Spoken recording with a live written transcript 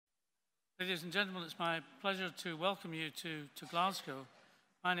Ladies and gentlemen, it's my pleasure to welcome you to Glasgow.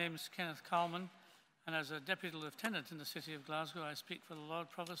 My name is Kenneth Calman, and as a Deputy Lieutenant in the City of Glasgow, I speak for the Lord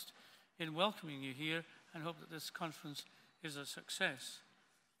Provost in welcoming you here and hope that this conference is a success.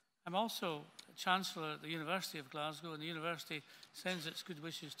 I'm also Chancellor at the University of Glasgow, and the University sends its good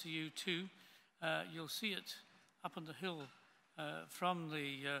wishes to you too. You'll see it up on the hill from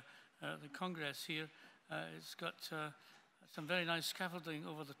the Congress here. It's got some very nice scaffolding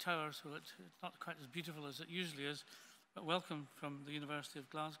over the tower, so it's not quite as beautiful as it usually is, but welcome from the University of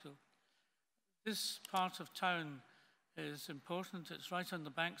Glasgow. This part of town is important. It's right on the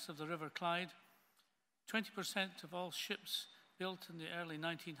banks of the River Clyde. 20% of all ships built in the early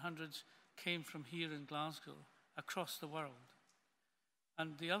 1900s came from here in Glasgow, across the world.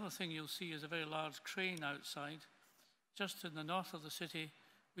 And the other thing you'll see is a very large crane outside. Just in the north of the city,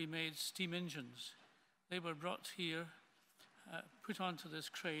 we made steam engines. They were brought here, put onto this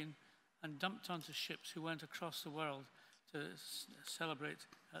crane, and dumped onto ships who went across the world to celebrate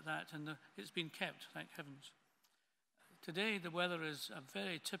that, and it's been kept, thank heavens. Today, the weather is a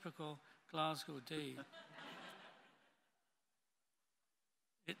very typical Glasgow day.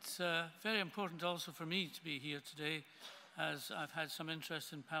 It's very important also for me to be here today, as I've had some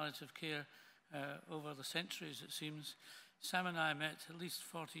interest in palliative care over the centuries, it seems. Sam and I met at least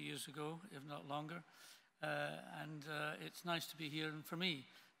 40 years ago, if not longer, and it's nice to be here and for me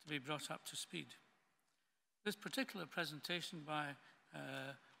to be brought up to speed. This particular presentation by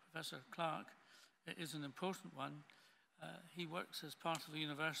Professor Clark is an important one. He works as part of the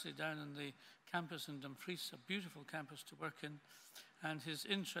university down in the campus in Dumfries, a beautiful campus to work in, and his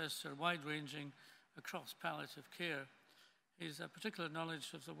interests are wide-ranging across palliative care. He has a particular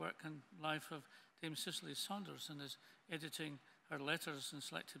knowledge of the work and life of Dame Cicely Saunders and is editing her letters and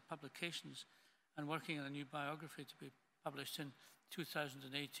selected publications and working on a new biography to be published in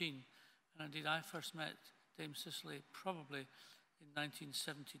 2018. And indeed, I first met Dame Cicely probably in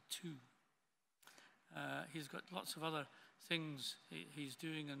 1972. He's got lots of other things he's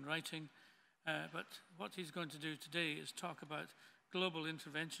doing and writing, but what he's going to do today is talk about global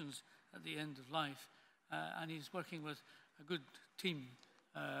interventions at the end of life, and he's working with a good team,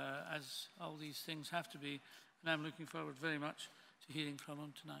 as all these things have to be, and I'm looking forward very much to hearing from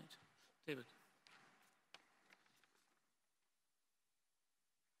him tonight. David.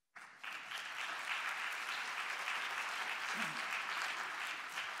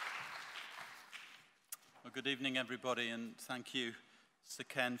 Well, good evening, everybody, and thank you, Sir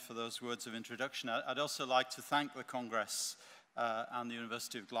Ken, for those words of introduction. I'd also like to thank the Congress and the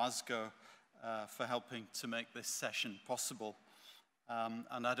University of Glasgow for helping to make this session possible.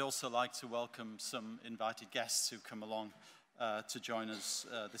 And I'd also like to welcome some invited guests who come along to join us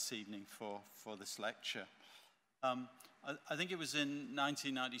this evening for this lecture. I think it was in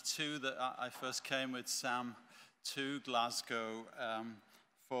 1992 that I first came with Sam to Glasgow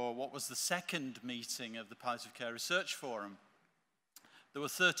for what was the second meeting of the Palliative Care Research Forum. There were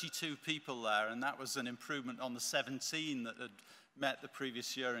 32 people there, and that was an improvement on the 17 that had met the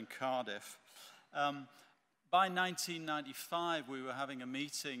previous year in Cardiff. By 1995, we were having a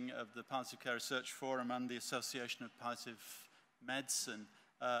meeting of the Palliative Care Research Forum and the Association of Palliative Medicine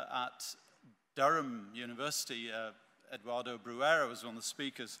at Durham University. Eduardo Bruera was one of the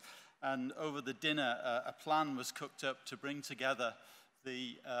speakers, and over the dinner, a plan was cooked up to bring together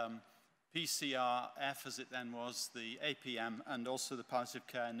the PCRF, as it then was, the APM, and also the Palliative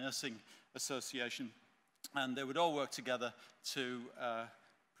Care Nursing Association. And they would all work together to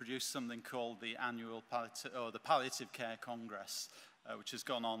produce something called the annual Palliative Care Congress, which has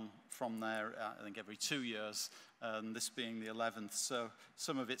gone on from there, I think, every 2 years, this being the 11th. So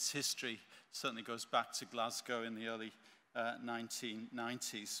some of its history certainly goes back to Glasgow in the early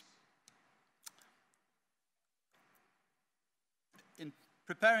 1990s. In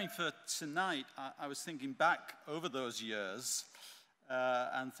preparing for tonight, I was thinking back over those years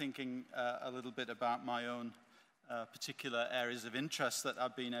and thinking a little bit about my own particular areas of interest that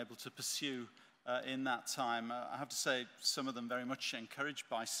I've been able to pursue in that time. I have to say, some of them very much encouraged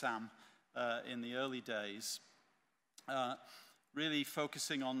by Sam in the early days. Really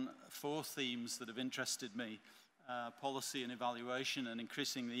focusing on 4 themes that have interested me: policy and evaluation, and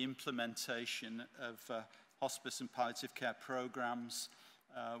increasing the implementation of hospice and palliative care programs,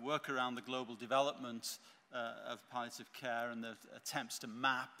 work around the global development of palliative care and the attempts to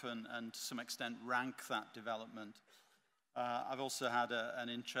map and to some extent rank that development. I've also had an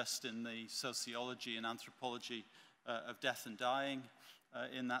interest in the sociology and anthropology of death and dying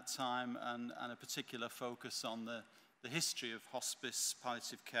in that time, and a particular focus on the history of hospice,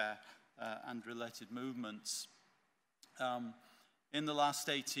 palliative care, and related movements. in the last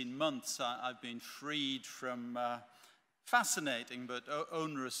 18 months, I've been freed from fascinating but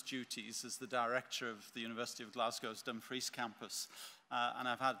onerous duties as the director of the University of Glasgow's Dumfries campus. And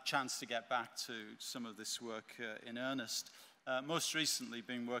I've had a chance to get back to some of this work in earnest. Most recently,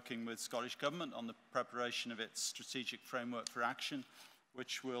 been working with Scottish Government on the preparation of its strategic framework for action,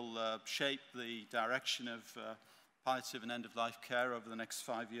 which will shape the direction of palliative and end-of-life care over the next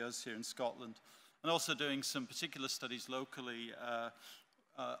 5 years here in Scotland. And also doing some particular studies locally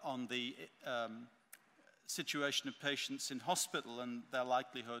on the situation of patients in hospital and their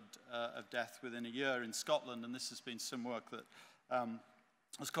likelihood of death within a year in Scotland. And this has been some work that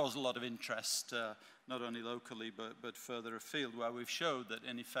has caused a lot of interest, not only locally but further afield, where we've showed that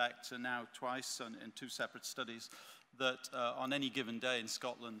in effect now twice in 2 separate studies that on any given day in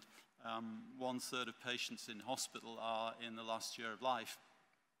Scotland, 1/3 of patients in hospital are in the last year of life.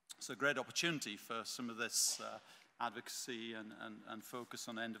 So a great opportunity for some of this advocacy and focus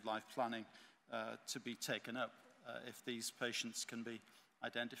on end-of-life planning to be taken up if these patients can be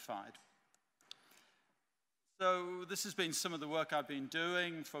identified. So this has been some of the work I've been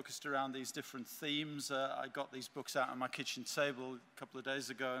doing, focused around these different themes. I got these books out on my kitchen table a couple of days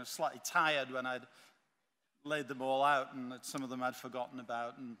ago. I was slightly tired when I'd laid them all out, and some of them I'd forgotten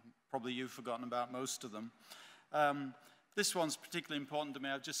about, and probably you've forgotten about most of them. This one's particularly important to me.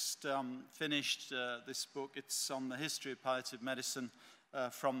 I've just finished this book. It's on the history of palliative medicine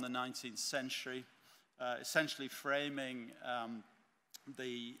from the 19th century, essentially framing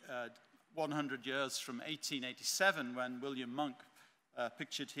the 100 years from 1887 when William Monk,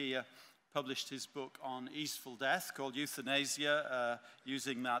 pictured here, published his book on easeful death called Euthanasia,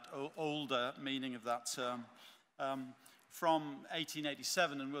 using that older meaning of that term. From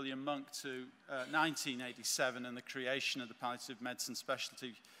 1887 and William Monk to 1987 and the creation of the palliative medicine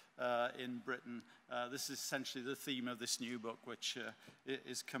specialty in Britain. This is essentially the theme of this new book, which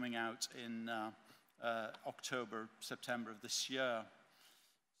is coming out in October, September of this year.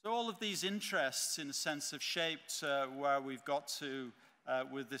 So all of these interests, in a sense, have shaped where we've got to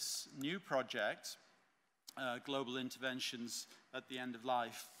with this new project, Global Interventions at the End of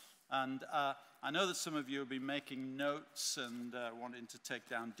Life. And I know that some of you have been making notes and wanting to take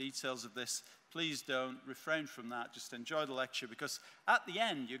down details of this. Please don't refrain from that. Just enjoy the lecture, because at the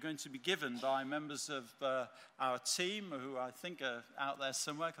end, you're going to be given by members of our team, who I think are out there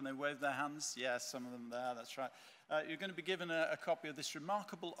somewhere. Can they wave their hands? Yes, some of them there, that's right. You're going to be given a copy of this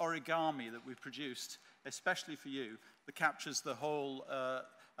remarkable origami that we produced, especially for you, that captures the whole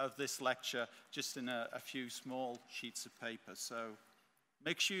of this lecture just in a few small sheets of paper. So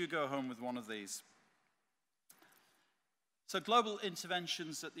make sure you go home with one of these. So Global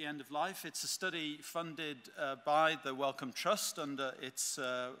Interventions at the End of Life, it's a study funded by the Wellcome Trust under its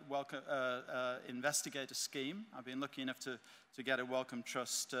Investigator scheme. I've been lucky enough to get a Wellcome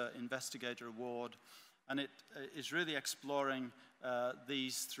Trust Investigator Award, and it is really exploring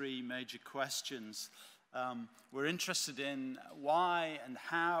these 3 major questions. We're interested in why and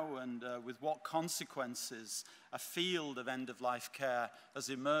how and with what consequences a field of end-of-life care has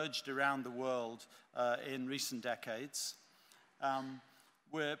emerged around the world in recent decades.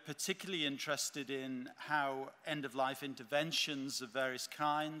 We're particularly interested in how end-of-life interventions of various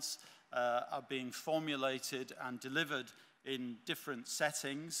kinds are being formulated and delivered in different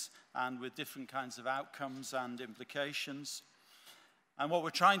settings and with different kinds of outcomes and implications. And what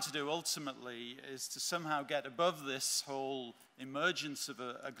we're trying to do ultimately is to somehow get above this whole emergence of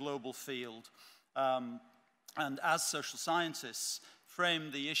a global field, and as social scientists,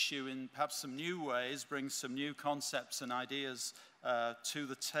 frame the issue in perhaps some new ways, bring some new concepts and ideas to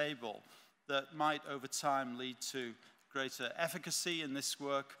the table that might over time lead to greater efficacy in this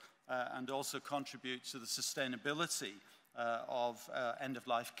work and also contribute to the sustainability of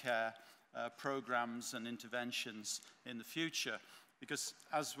end-of-life care programs and interventions in the future. Because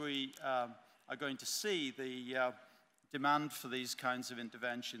as we are going to see, the demand for these kinds of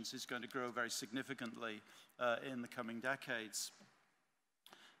interventions is going to grow very significantly in the coming decades.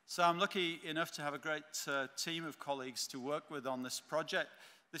 So I'm lucky enough to have a great team of colleagues to work with on this project.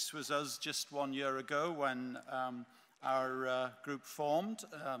 This was us just 1 year ago when our group formed.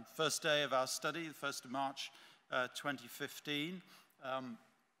 First day of our study, the 1st of March 2015.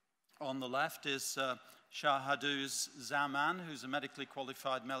 On the left is Shahaduz Zaman, who's a medically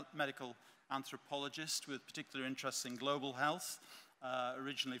qualified medical anthropologist with particular interests in global health,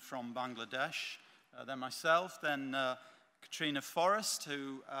 originally from Bangladesh. Then myself, then Katrina Forrest,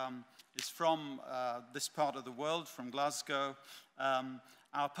 who is from this part of the world, from Glasgow,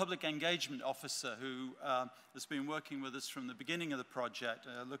 our public engagement officer, who has been working with us from the beginning of the project,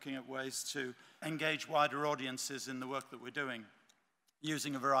 looking at ways to engage wider audiences in the work that we're doing.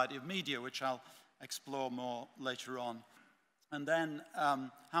 using a variety of media, which I'll explore more later on. And then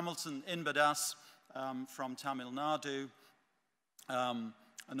Hamilton Inbadas from Tamil Nadu,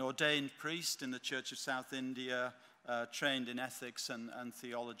 an ordained priest in the Church of South India, trained in ethics and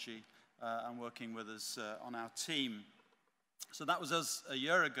theology, and working with us on our team. So that was us a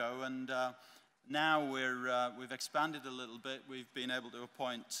year ago, and now we've expanded a little bit. We've been able to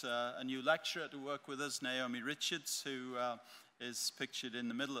appoint a new lecturer to work with us, Naomi Richards, who is pictured in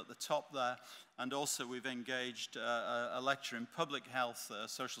the middle at the top there. And also we've engaged a lecturer in public health, a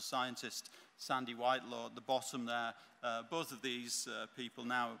social scientist, Sandy Whitelaw, at the bottom there. Both of these people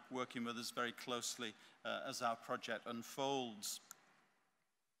now working with us very closely as our project unfolds.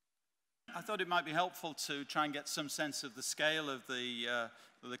 I thought it might be helpful to try and get some sense of the scale of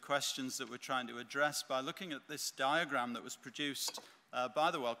the questions that we're trying to address by looking at this diagram that was produced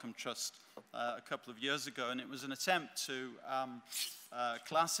by the Wellcome Trust a couple of years ago, and it was an attempt to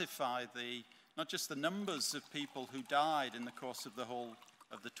classify not just the numbers of people who died in the course of the whole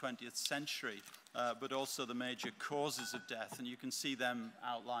of the 20th century, but also the major causes of death, and you can see them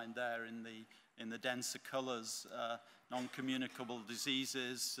outlined there in the denser colors: non-communicable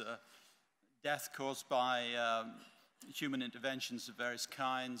diseases, death caused by human interventions of various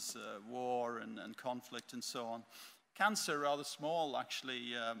kinds, war and conflict and so on. Cancer, rather small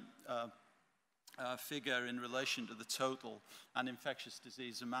actually, figure in relation to the total, and infectious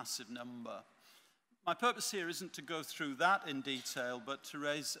disease, a massive number. My purpose here isn't to go through that in detail, but to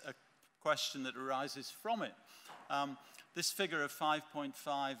raise a question that arises from it. This figure of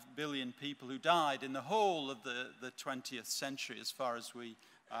 5.5 billion people who died in the whole of the 20th century, as far as we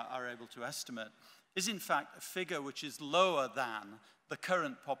are able to estimate, is in fact a figure which is lower than the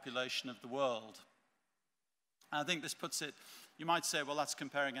current population of the world. I think this puts it, you might say, well, that's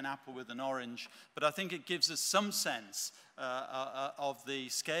comparing an apple with an orange, but I think it gives us some sense of the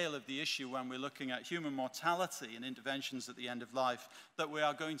scale of the issue when we're looking at human mortality and interventions at the end of life that we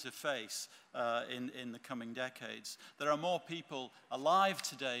are going to face in the coming decades. There are more people alive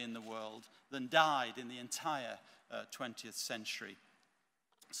today in the world than died in the entire 20th century.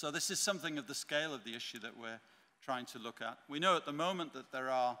 So this is something of the scale of the issue that we're trying to look at. We know at the moment that there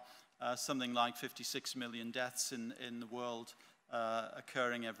are something like 56 million deaths in the world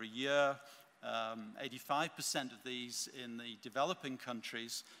occurring every year. 85% of these in the developing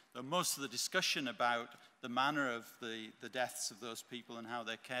countries, though most of the discussion about the manner of the deaths of those people and how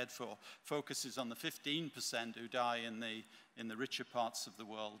they're cared for focuses on the 15% who die in the richer parts of the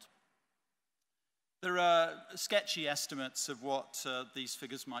world. There are sketchy estimates of what these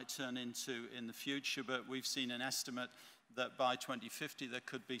figures might turn into in the future, but we've seen an estimate that by 2050 there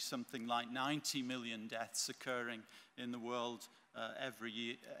could be something like 90 million deaths occurring in the world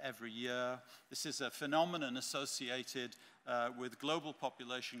every year. This is a phenomenon associated with global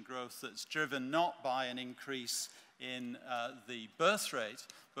population growth that's driven not by an increase in the birth rate,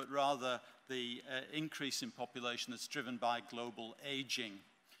 but rather the increase in population that's driven by global aging.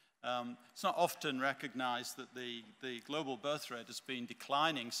 It's not often recognized that the global birth rate has been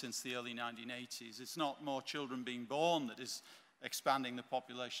declining since the early 1980s. It's not more children being born that is expanding the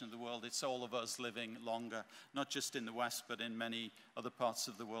population of the world. It's all of us living longer, not just in the West, but in many other parts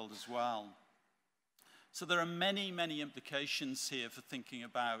of the world as well. So there are many, many implications here for thinking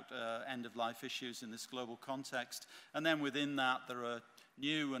about end-of-life issues in this global context. And then within that, there are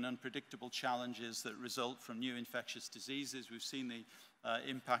new and unpredictable challenges that result from new infectious diseases. We've seen the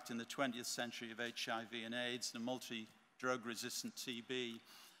impact in the 20th century of HIV and AIDS and multi-drug-resistant TB.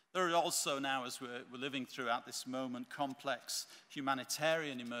 There are also now, as we're living throughout this moment, complex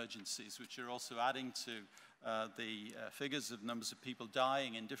humanitarian emergencies, which are also adding to the figures of numbers of people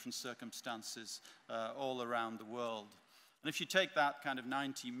dying in different circumstances all around the world. And if you take that kind of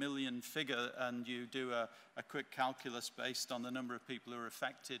 90 million figure and you do a quick calculus based on the number of people who are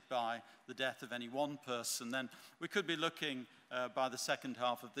affected by the death of any one person, then we could be looking by the second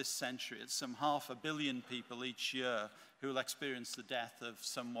half of this century at some 500 million people each year who will experience the death of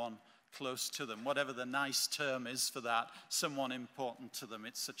someone close to them, whatever the nice term is for that, someone important to them.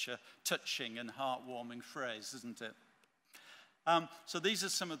 It's such a touching and heartwarming phrase, isn't it? So these are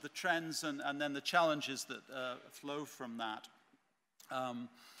some of the trends and then the challenges that flow from that.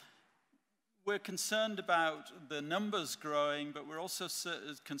 We're concerned about the numbers growing, but we're also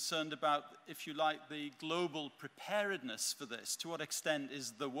concerned about, if you like, the global preparedness for this. To what extent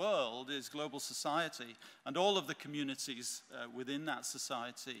is the world, is global society, and all of the communities within that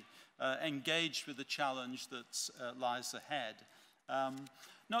society engaged with the challenge that lies ahead?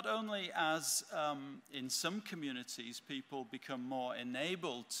 not only as in some communities people become more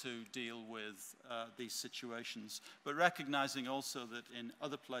enabled to deal with these situations, but recognizing also that in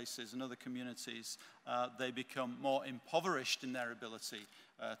other places and other communities they become more impoverished in their ability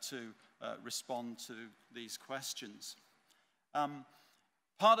to respond to these questions.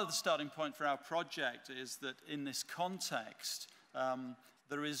 Part of the starting point for our project is that in this context,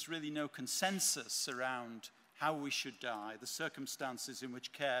 there is really no consensus around how we should die, the circumstances in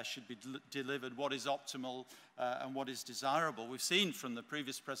which care should be delivered, what is optimal and what is desirable. We've seen from the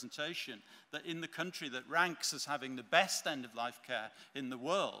previous presentation that in the country that ranks as having the best end-of-life care in the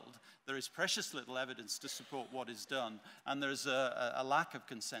world, there is precious little evidence to support what is done, and there's a lack of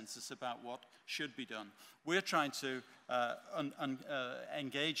consensus about what should be done. We're trying to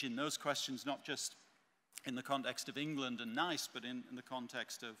engage in those questions, not just in the context of England and NICE, but in the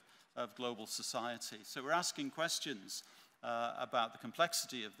context of global society. So we're asking questions about the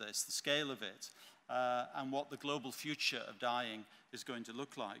complexity of this, the scale of it, and what the global future of dying is going to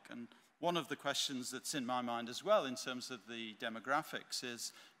look like. And one of the questions that's in my mind as well in terms of the demographics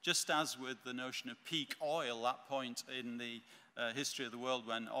is, just as with the notion of peak oil, that point in the history of the world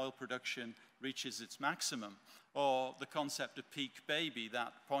when oil production reaches its maximum, or the concept of peak baby,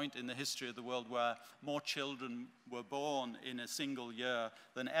 that point in the history of the world where more children were born in a single year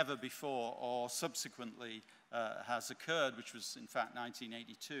than ever before or subsequently has occurred, which was in fact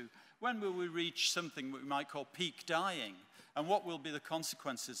 1982. When will we reach something we might call peak dying? And what will be the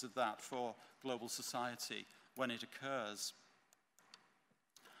consequences of that for global society when it occurs?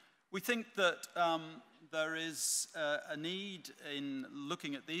 We think that there is a need in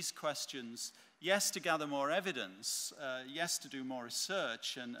looking at these questions, yes, to gather more evidence, yes, to do more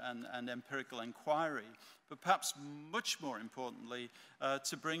research and empirical inquiry, but perhaps much more importantly,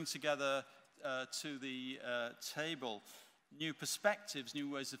 to bring together to the table new perspectives, new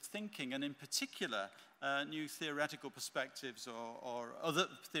ways of thinking, and in particular, new theoretical perspectives or other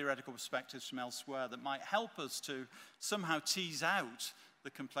theoretical perspectives from elsewhere that might help us to somehow tease out the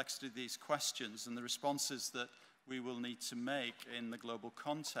complexity of these questions and the responses that we will need to make in the global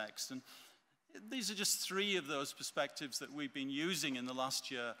context. And these are just three of those perspectives that we've been using in the last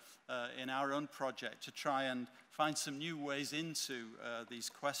year in our own project to try and find some new ways into these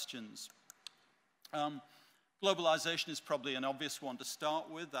questions. Globalization is probably an obvious one to start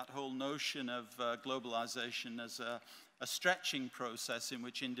with, that whole notion of globalization as a stretching process in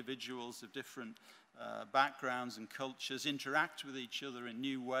which individuals of different backgrounds and cultures interact with each other in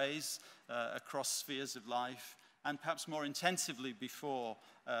new ways across spheres of life, and perhaps more intensively before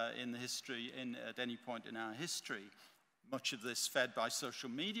in the history, at any point in our history. Much of this fed by social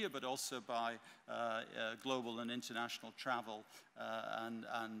media, but also by global and international travel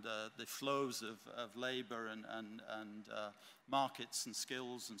and the flows of labor and markets and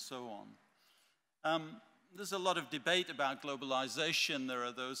skills and so on. There's a lot of debate about globalization. There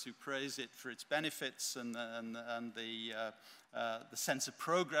are those who praise it for its benefits and the sense of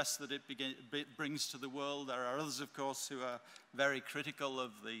progress that it brings to the world. There are others, of course, who are very critical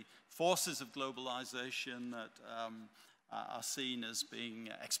of the forces of globalization that are seen as being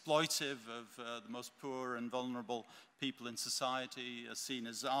exploitive of the most poor and vulnerable people in society, are seen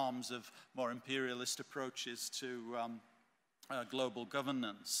as arms of more imperialist approaches to global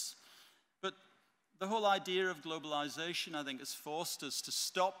governance. But the whole idea of globalization, I think, has forced us to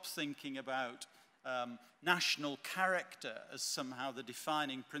stop thinking about national character as somehow the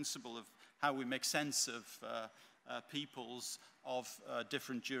defining principle of how we make sense of peoples of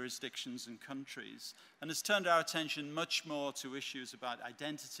different jurisdictions and countries, and has turned our attention much more to issues about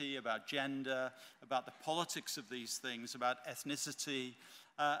identity, about gender, about the politics of these things, about ethnicity,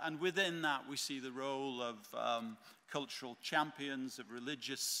 and within that we see the role of cultural champions, of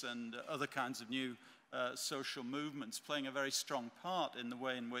religious and other kinds of new social movements playing a very strong part in the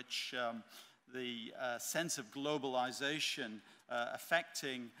way in which the sense of globalization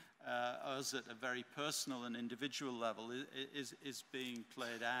affecting us at a very personal and individual level is being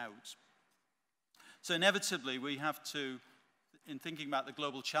played out. So inevitably we have to, in thinking about the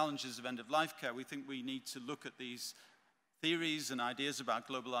global challenges of end-of-life care, we think we need to look at these theories and ideas about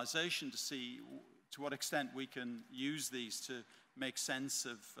globalization to see to what extent we can use these to make sense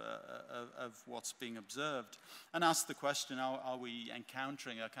of what's being observed, and ask the question, are we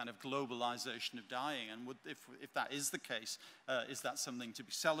encountering a kind of globalization of dying? And if that is the case, is that something to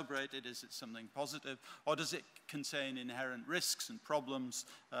be celebrated? Is it something positive? Or does it contain inherent risks and problems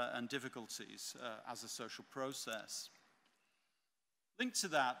and difficulties as a social process? Linked to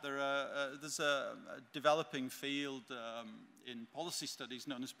that, there's a developing field in policy studies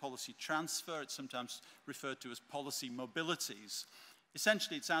known as policy transfer. It's sometimes referred to as policy mobilities,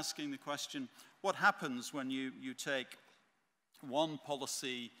 Essentially, it's asking the question, what happens when you take one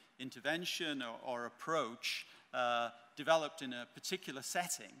policy intervention or approach developed in a particular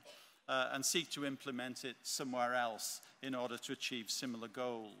setting and seek to implement it somewhere else in order to achieve similar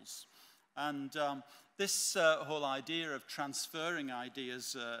goals. And this whole idea of transferring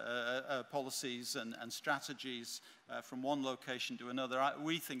ideas, policies and strategies from one location to another,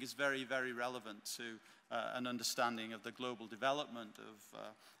 we think is very, very relevant to an understanding of the global development of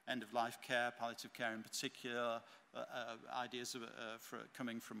end-of-life care, palliative care in particular, ideas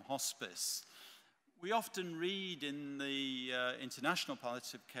coming from hospice. We often read in the international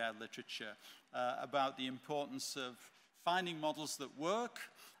palliative care literature about the importance of finding models that work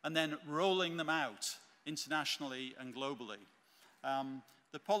and then rolling them out internationally and globally.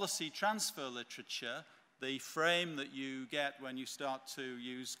 The policy transfer literature, the frame that you get when you start to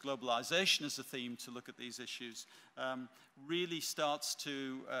use globalization as a theme to look at these issues, really starts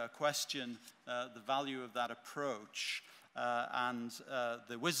to question the value of that approach and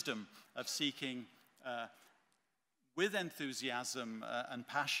the wisdom of seeking with enthusiasm and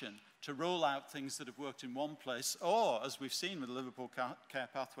passion to roll out things that have worked in one place, or, as we've seen with the Liverpool Care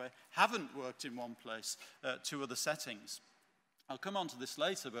Pathway, haven't worked in one place to other settings. I'll come on to this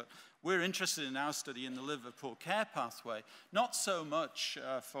later, but we're interested in our study in the Liverpool Care Pathway, not so much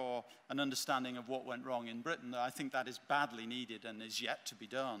for an understanding of what went wrong in Britain, though I think that is badly needed and is yet to be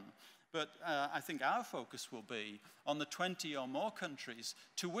done. But I think our focus will be on the 20 or more countries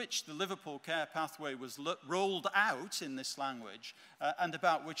to which the Liverpool Care Pathway was rolled out in this language and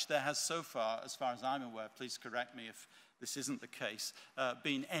about which there has so far as I'm aware, please correct me if this isn't the case,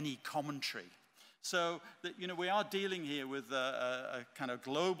 been any commentary. So that, we are dealing here with a kind of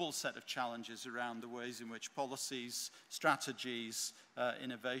global set of challenges around the ways in which policies, strategies,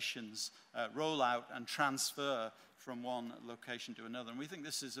 innovations roll out and transfer from one location to another. And we think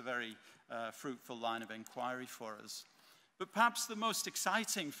this is a very fruitful line of inquiry for us. But perhaps the most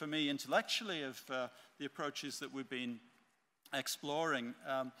exciting for me intellectually of the approaches that we've been exploring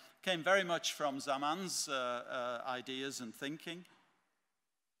came very much from Zaman's ideas and thinking.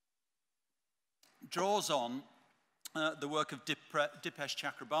 Draws on the work of Dipesh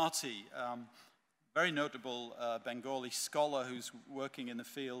Chakrabarty, very notable Bengali scholar who's working in the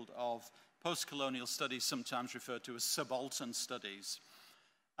field of post-colonial studies, sometimes referred to as subaltern studies.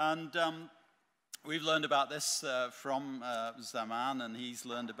 And we've learned about this from Zaman, and he's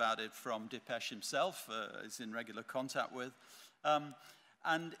learned about it from Dipesh himself, is in regular contact with.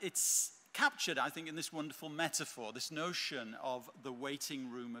 And it's captured, I think, in this wonderful metaphor, this notion of the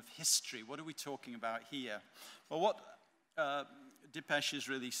waiting room of history. What are we talking about here? Well, what Dipesh is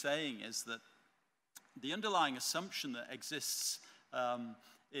really saying is that the underlying assumption that exists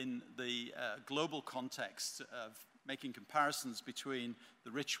in the global context of making comparisons between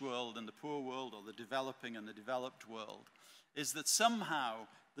the rich world and the poor world, or the developing and the developed world, is that somehow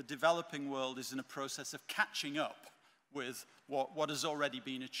the developing world is in a process of catching up with what has already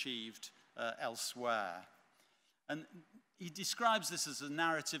been achieved elsewhere. And he describes this as a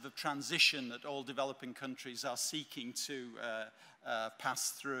narrative of transition that all developing countries are seeking to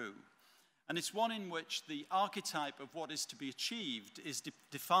pass through. And it's one in which the archetype of what is to be achieved is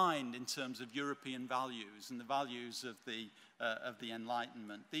defined in terms of European values and the values of the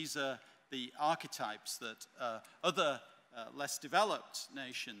Enlightenment. These are the archetypes that other less developed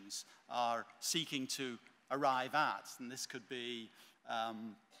nations are seeking to arrive at. And this could be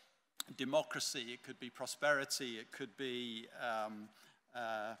democracy, it could be prosperity, it could be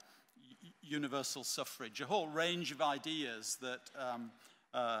universal suffrage, a whole range of ideas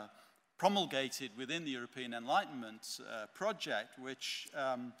that promulgated within the European Enlightenment project, which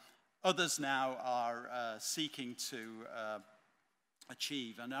others now are seeking to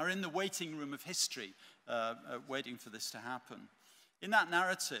achieve and are in the waiting room of history, waiting for this to happen. In that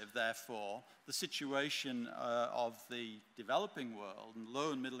narrative, therefore, the situation of the developing world and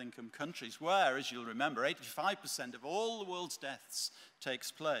low and middle income countries, where, as you'll remember, 85% of all the world's deaths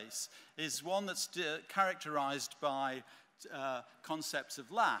takes place, is one that's characterized by concepts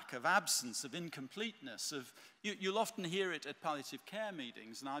of lack, of absence, of incompleteness. You'll often hear it at palliative care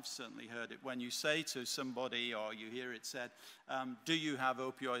meetings, and I've certainly heard it when you say to somebody, or you hear it said, do you have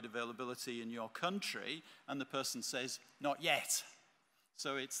opioid availability in your country? And the person says, not yet.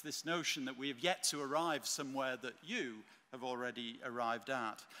 So it's this notion that we have yet to arrive somewhere that you have already arrived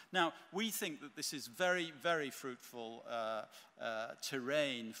at. Now, we think that this is very, very fruitful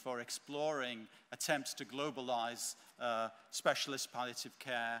terrain for exploring attempts to globalize specialist palliative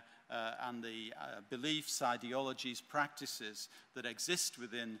care and the beliefs, ideologies, practices that exist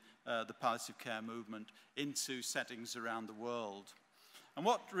within the palliative care movement into settings around the world. And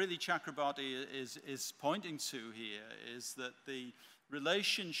what really Chakrabarty is pointing to here is that the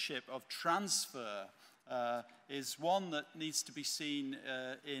relationship of transfer is one that needs to be seen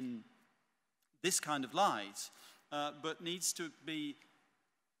in this kind of light, but needs to be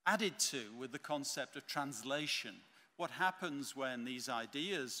added to with the concept of translation. What happens when these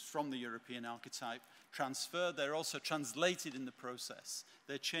ideas from the European archetype transfer? They're also translated in the process.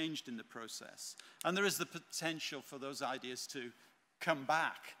 They're changed in the process. And there is the potential for those ideas to come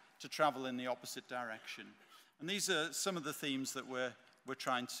back, to travel in the opposite direction. And these are some of the themes that we're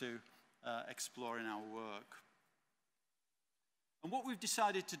trying to explore in our work. And what we've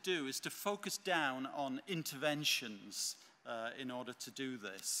decided to do is to focus down on interventions in order to do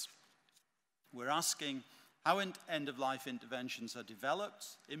this. We're asking how end-of-life interventions are developed,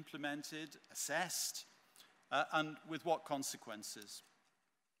 implemented, assessed, and with what consequences.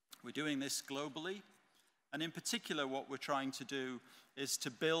 We're doing this globally, and in particular what we're trying to do is to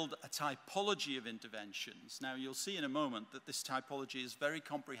build a typology of interventions. Now you'll see in a moment that this typology is very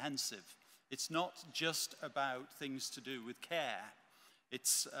comprehensive. It's not just about things to do with care.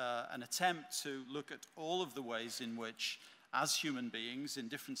 It's an attempt to look at all of the ways in which, as human beings in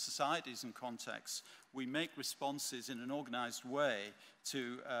different societies and contexts, we make responses in an organized way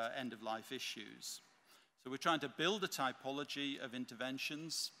to end-of-life issues. So we're trying to build a typology of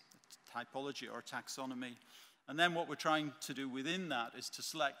interventions, a typology or a taxonomy, and then what we're trying to do within that is to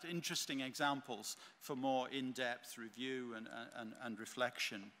select interesting examples for more in-depth review and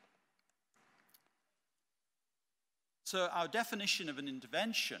reflection. So our definition of an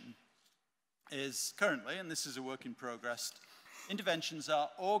intervention is currently, and this is a work in progress, interventions are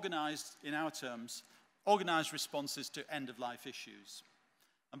organized, in our terms, organized responses to end-of-life issues.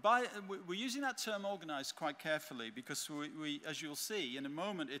 And we're using that term organized quite carefully because we, as you'll see in a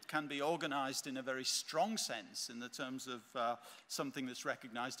moment, it can be organized in a very strong sense in the terms of something that's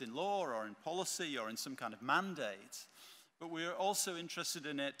recognized in law or in policy or in some kind of mandate. But we're also interested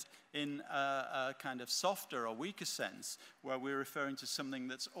in it in a kind of softer or weaker sense, where we're referring to something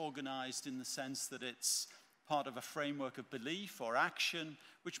that's organized in the sense that it's part of a framework of belief or action,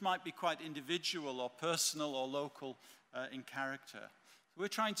 which might be quite individual or personal or local in character. We're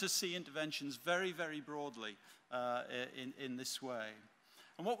trying to see interventions very, very broadly in this way.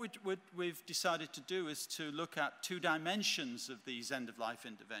 And what we've decided to do is to look at two dimensions of these end-of-life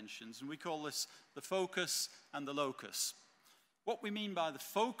interventions, and we call this the focus and the locus. What we mean by the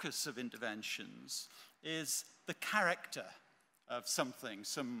focus of interventions is the character of something,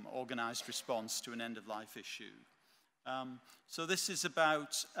 some organized response to an end-of-life issue. So this is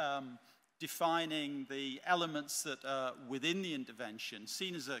about defining the elements that are within the intervention,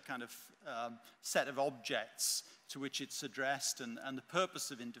 seen as a kind of set of objects to which it's addressed and the purpose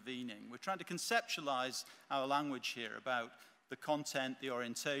of intervening. We're trying to conceptualize our language here about the content, the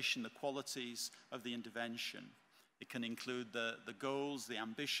orientation, the qualities of the intervention. It can include the goals, the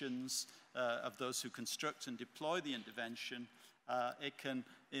ambitions of those who construct and deploy the intervention. It can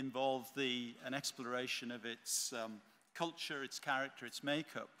involve an exploration of its culture, its character, its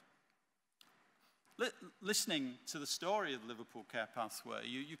makeup. Listening to the story of the Liverpool Care Pathway,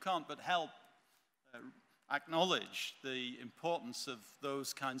 you can't but help acknowledge the importance of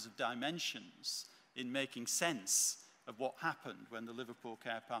those kinds of dimensions in making sense of what happened when the Liverpool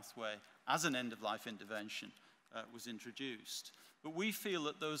Care Pathway, as an end-of-life intervention, was introduced. But we feel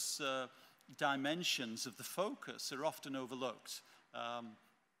that those dimensions of the focus are often overlooked.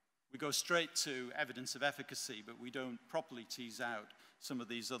 We go straight to evidence of efficacy, but we don't properly tease out some of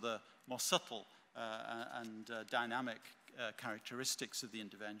these other more subtle and dynamic characteristics of the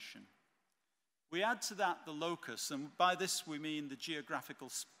intervention. We add to that the locus, and by this we mean the geographical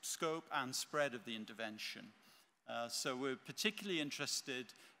scope and spread of the intervention. So we're particularly interested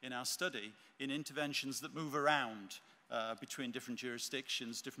in our study in interventions that move around between different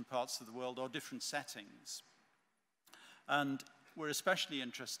jurisdictions, different parts of the world, or different settings. And we're especially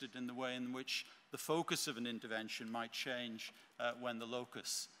interested in the way in which the focus of an intervention might change when the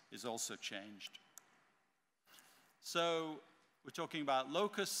locus is also changed. So we're talking about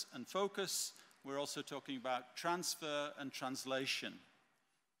locus and focus. We're also talking about transfer and translation.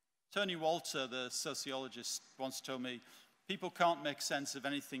 Tony Walter, the sociologist, once told me, people can't make sense of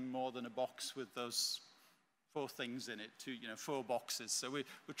anything more than a box with those 4 things in it, 4 boxes. So we're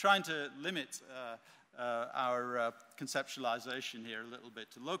trying to limit our conceptualization here a little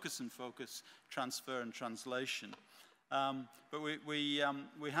bit to locus and focus, transfer and translation. But we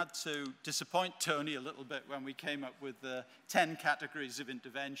had to disappoint Tony a little bit when we came up with the 10 categories of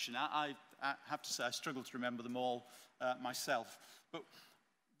intervention. I have to say I struggle to remember them all myself. But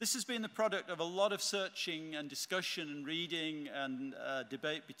This has been the product of a lot of searching and discussion and reading and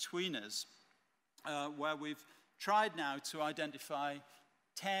debate between us, where we've tried now to identify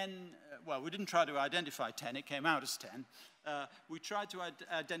 10, well, we didn't try to identify 10, it came out as 10. We tried to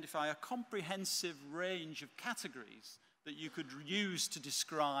identify a comprehensive range of categories that you could use to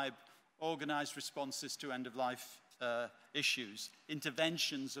describe organized responses to end-of-life issues,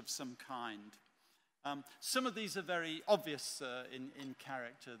 interventions of some kind. Some of these are very obvious in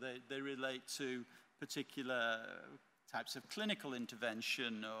character. They relate to particular types of clinical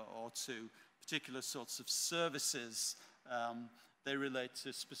intervention or to particular sorts of services. They relate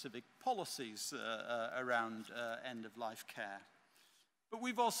to specific policies around end-of-life care. But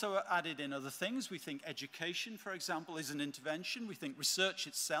we've also added in other things. We think education, for example, is an intervention. We think research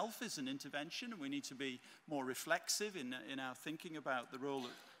itself is an intervention, and we need to be more reflexive in our thinking about the role that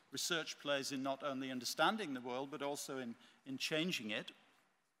research plays in not only understanding the world, but also in changing it.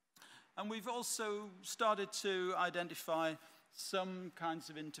 And we've also started to identify some kinds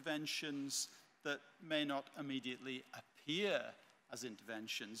of interventions that may not immediately appear as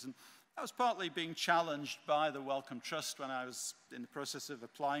interventions. And that was partly being challenged by the Wellcome Trust when I was in the process of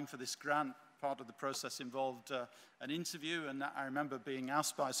applying for this grant. Part of the process involved an interview, and I remember being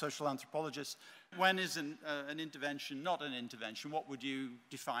asked by a social anthropologist, when is an intervention not an intervention? What would you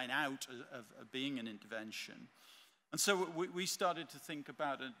define out of being an intervention? And so we started to think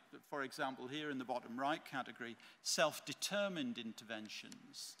about, for example, here in the bottom right category, self-determined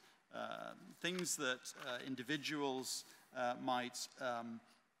interventions, things that individuals might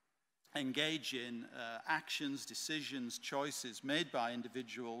engage in, actions, decisions, choices made by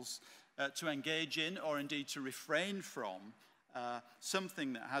individuals to engage in or indeed to refrain from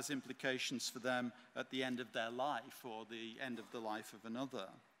something that has implications for them at the end of their life or the end of the life of another.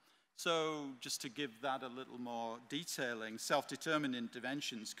 So just to give that a little more detailing, self-determined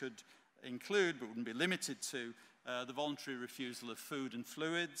interventions could include, but wouldn't be limited to, the voluntary refusal of food and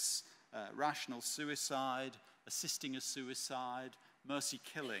fluids, rational suicide, assisting a suicide, mercy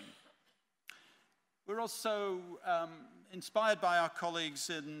killing. We're also inspired by our colleagues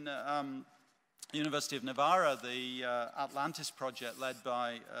in University of Navarra, the Atlantis project led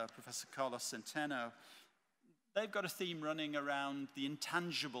by Professor Carlos Centeno. They've got a theme running around the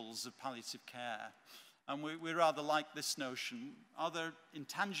intangibles of palliative care. And we rather like this notion. Are there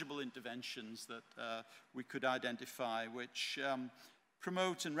intangible interventions that we could identify which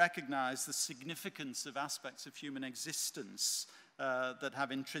promote and recognize the significance of aspects of human existence that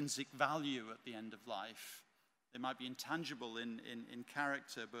have intrinsic value at the end of life? They might be intangible in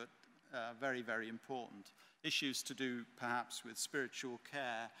character, but very, very important. Issues to do, perhaps, with spiritual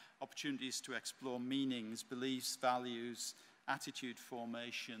care, opportunities to explore meanings, beliefs, values, attitude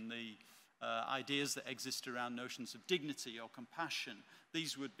formation, the ideas that exist around notions of dignity or compassion.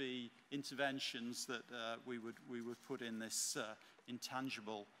 These would be interventions that we would put in this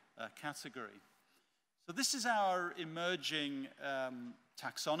intangible category. So this is our emerging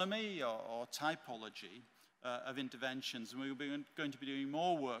taxonomy or typology of interventions, and we're going to be doing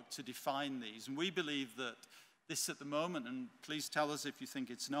more work to define these. And we believe that this at the moment, and please tell us if you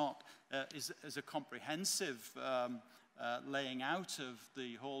think it's not, is a comprehensive laying out of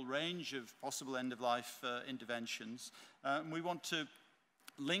the whole range of possible end-of-life interventions. And we want to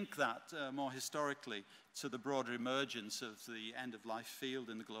link that more historically to the broader emergence of the end-of-life field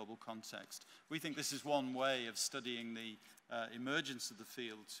in the global context. We think this is one way of studying the emergence of the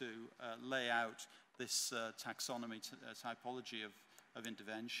field to lay out this taxonomy, typology of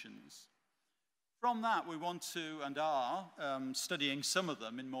interventions. From that, we want to, and are, studying some of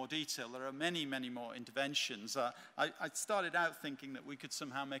them in more detail. There are many, many more interventions. I started out thinking that we could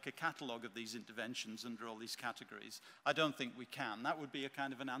somehow make a catalogue of these interventions under all these categories. I don't think we can. That would be a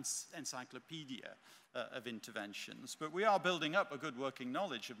kind of an encyclopedia of interventions. But we are building up a good working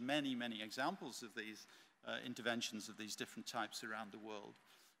knowledge of many, many examples of these interventions of these different types around the world.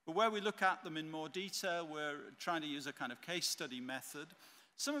 But where we look at them in more detail, we're trying to use a kind of case study method.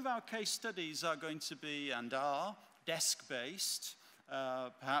 Some of our case studies are going to be, and are, desk-based,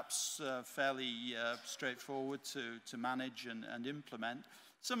 perhaps fairly straightforward to manage and implement.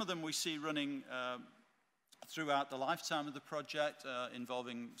 Some of them we see running throughout the lifetime of the project,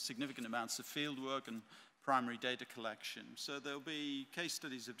 involving significant amounts of fieldwork and primary data collection. So there'll be case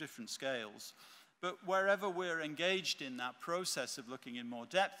studies of different scales. But wherever we're engaged in that process of looking in more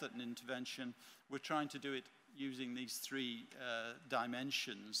depth at an intervention, we're trying to do it using these three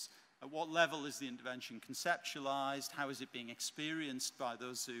dimensions. At what level is the intervention conceptualized? How is it being experienced by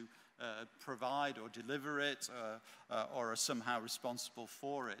those who provide or deliver it or are somehow responsible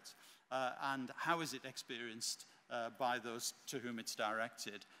for it? And how is it experienced by those to whom it's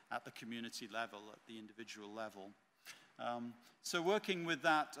directed at the community level, at the individual level. So working with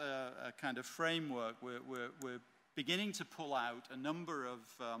that kind of framework, we're beginning to pull out a number of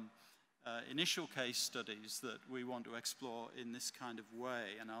initial case studies that we want to explore in this kind of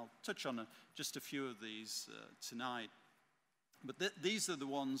way, and I'll touch on just a few of these tonight. But these are the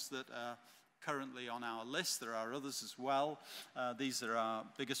ones that are currently on our list. There are others as well. These are our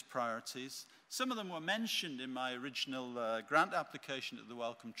biggest priorities. Some of them were mentioned in my original grant application at the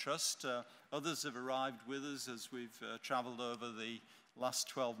Wellcome Trust. Others have arrived with us as we've traveled over the last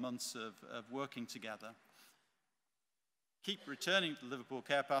 12 months of working together. Keep returning to the Liverpool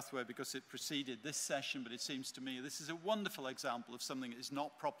Care Pathway because it preceded this session, but it seems to me this is a wonderful example of something that is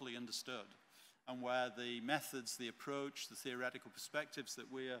not properly understood, and where the methods, the approach, the theoretical perspectives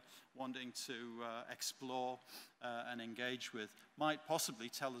that we're wanting to explore and engage with might possibly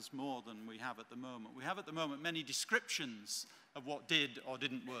tell us more than we have at the moment. We have at the moment many descriptions of what did or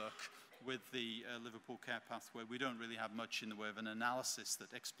didn't work with the Liverpool Care Pathway. We don't really have much in the way of an analysis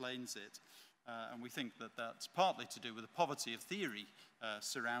that explains it. And we think that that's partly to do with the poverty of theory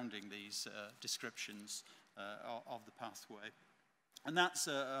surrounding these descriptions of the pathway. And that's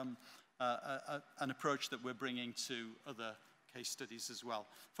an approach that we're bringing to other case studies as well.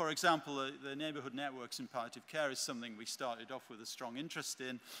 For example, the neighbourhood networks in palliative care is something we started off with a strong interest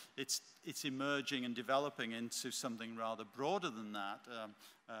in. It's emerging and developing into something rather broader than that,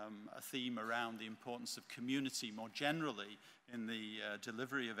 a theme around the importance of community more generally in the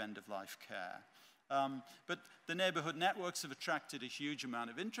delivery of end-of-life care. But the neighbourhood networks have attracted a huge amount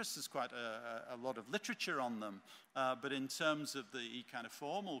of interest. There's quite a lot of literature on them. But in terms of the kind of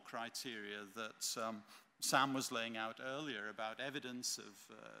formal criteria that Sam was laying out earlier about evidence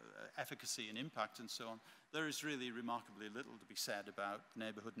of efficacy and impact and so on, there is really remarkably little to be said about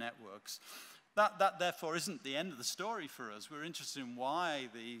neighbourhood networks. That therefore isn't the end of the story for us. We're interested in why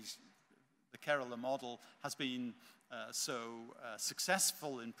the Kerala model has been so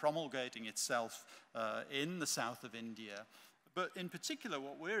successful in promulgating itself in the south of India. But in particular,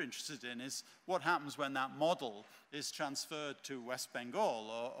 what we're interested in is what happens when that model is transferred to West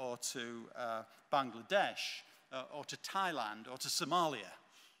Bengal or to Bangladesh or to Thailand or to Somalia.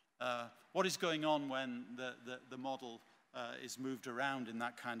 What is going on when the model is moved around in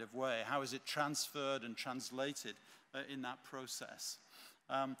that kind of way? How is it transferred and translated in that process?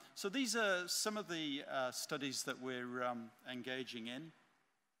 So these are some of the studies that we're engaging in.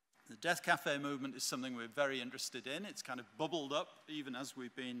 The Death Cafe movement is something we're very interested in. It's kind of bubbled up even as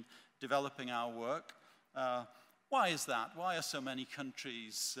we've been developing our work. Why is that? Why are so many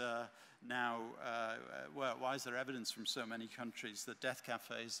countries now, why is there evidence from so many countries that death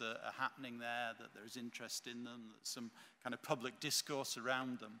cafes are happening there, that there's interest in them, that some kind of public discourse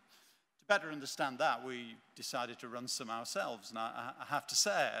around them? To better understand that, we decided to run some ourselves. And I have to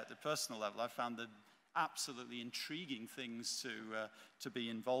say, at the personal level, I found them absolutely intriguing things to be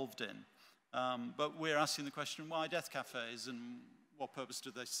involved in. But we're asking the question, why death cafes, and what purpose do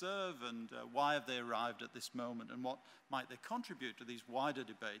they serve, and why have they arrived at this moment, and what might they contribute to these wider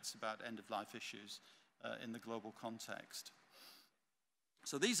debates about end-of-life issues in the global context?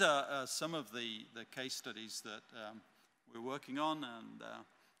 So these are some of the case studies that we're working on, and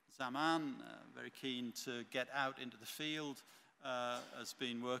Zaman, very keen to get out into the field, has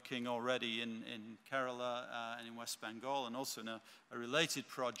been working already in Kerala and in West Bengal, and also in a related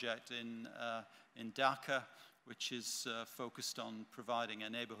project in Dhaka, which is focused on providing a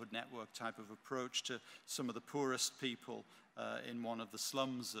neighbourhood network type of approach to some of the poorest people in one of the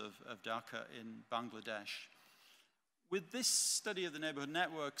slums of Dhaka in Bangladesh. With this study of the neighbourhood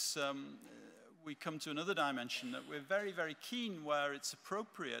networks, we come to another dimension that we're very, very keen, where it's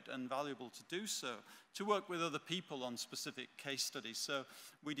appropriate and valuable to do so, to work with other people on specific case studies. So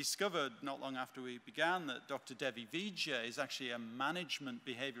we discovered not long after we began that Dr. Devi Vijay is actually a management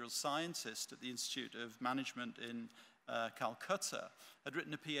behavioral scientist at the Institute of Management in Calcutta, had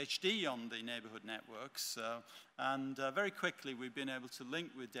written a PhD on the neighbourhood networks, and very quickly we've been able to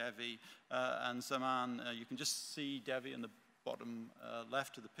link with Devi and Zaman. You can just see Devi in the bottom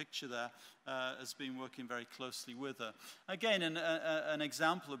left of the picture there, has been working very closely with her. Again, an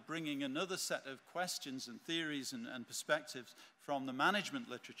example of bringing another set of questions and theories and perspectives from the management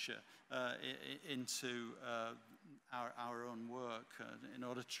literature into our own work in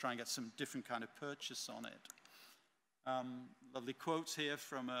order to try and get some different kind of purchase on it. Lovely quotes here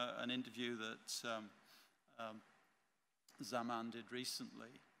from an interview that Zaman did recently.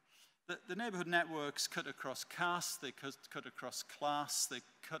 The neighbourhood networks cut across caste, they cut across class, they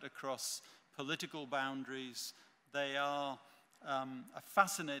cut across political boundaries. They are a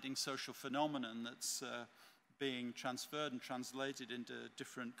fascinating social phenomenon that's being transferred and translated into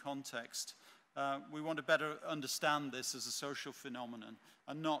different contexts. We want to better understand this as a social phenomenon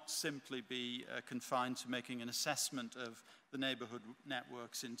and not simply be confined to making an assessment of the neighbourhood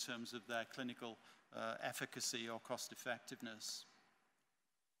networks in terms of their clinical efficacy or cost effectiveness.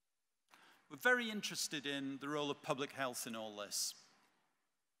 We're very interested in the role of public health in all this.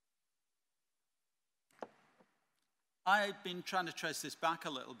 I've been trying to trace this back a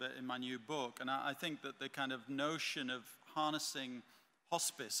little bit in my new book, and I think that the kind of notion of harnessing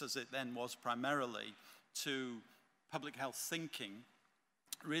hospice, as it then was primarily, to public health thinking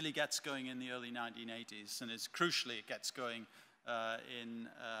really gets going in the early 1980s, and crucially it gets going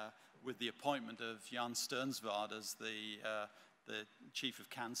with the appointment of Jan Stensvaart as the chief of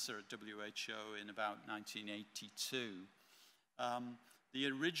cancer at WHO in about 1982. The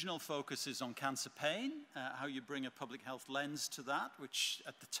original focus is on cancer pain, how you bring a public health lens to that, which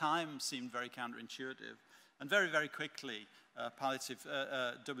at the time seemed very counterintuitive. And very, very quickly,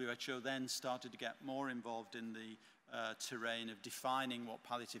 WHO then started to get more involved in the terrain of defining what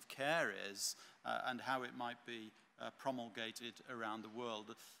palliative care is and how it might be promulgated around the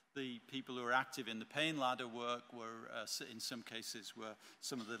world. The people who were active in the pain ladder work were, in some cases, were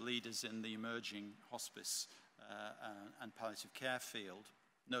some of the leaders in the emerging hospice and palliative care field,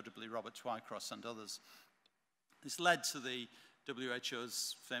 notably Robert Twycross and others. This led to the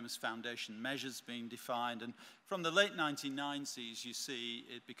WHO's famous foundation measures being defined, and from the late 1990s you see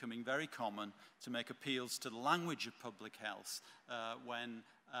it becoming very common to make appeals to the language of public health when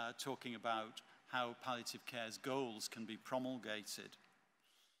talking about how palliative care's goals can be promulgated.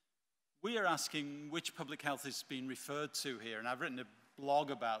 We are asking which public health is being referred to here, and I've written a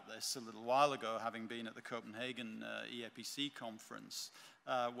blog about this a little while ago, having been at the Copenhagen EAPC conference,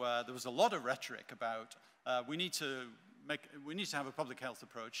 where there was a lot of rhetoric about we need to have a public health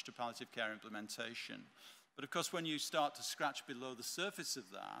approach to palliative care implementation. But of course, when you start to scratch below the surface of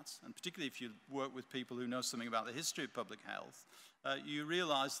that, and particularly if you work with people who know something about the history of public health, you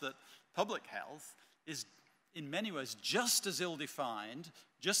realize that public health is in many ways just as ill-defined,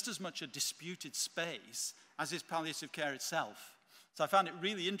 just as much a disputed space as is palliative care itself. So I found it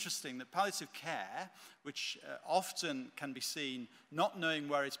really interesting that palliative care, which often can be seen not knowing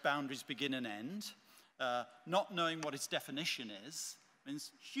where its boundaries begin and end, not knowing what its definition is,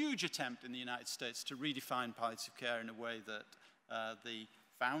 means huge attempt in the United States to redefine palliative care in a way that the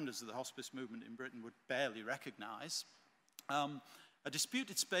founders of the hospice movement in Britain would barely recognize. A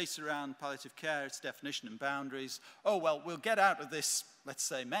disputed space around palliative care, its definition and boundaries. Oh, well, we'll get out of this, let's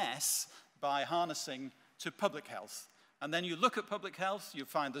say, mess by harnessing to public health. And then you look at public health, you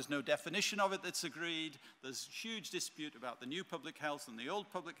find there's no definition of it that's agreed. There's huge dispute about the new public health and the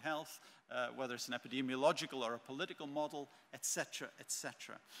old public health, whether it's an epidemiological or a political model, etc.,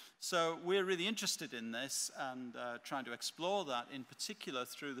 etc. So we're really interested in this and trying to explore that, in particular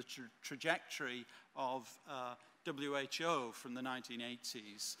through the trajectory of WHO from the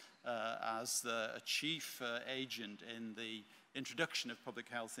 1980s as a chief agent in the introduction of public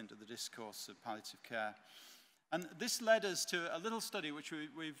health into the discourse of palliative care. And this led us to a little study which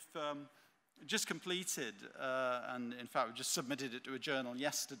we've just completed, and in fact we just submitted it to a journal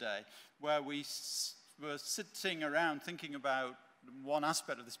yesterday, where we were sitting around thinking about one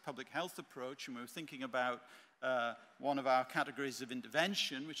aspect of this public health approach, and we were thinking about one of our categories of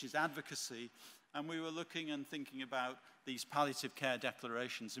intervention, which is advocacy, and we were looking and thinking about these palliative care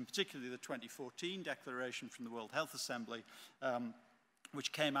declarations, and particularly the 2014 declaration from the World Health Assembly,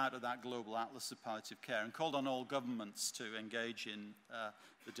 which came out of that global atlas of palliative care and called on all governments to engage in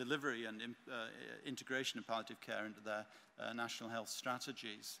the delivery and integration of palliative care into their national health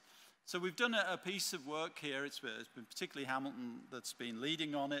strategies. So we've done a piece of work here. It's been particularly Hamilton that's been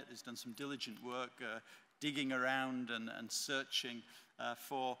leading on it. He's done some diligent work digging around and searching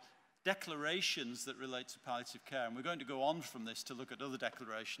for declarations that relate to palliative care. And we're going to go on from this to look at other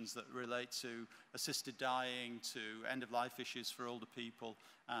declarations that relate to assisted dying, to end-of-life issues for older people,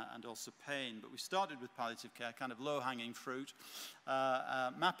 and also pain. But we started with palliative care, kind of low-hanging fruit,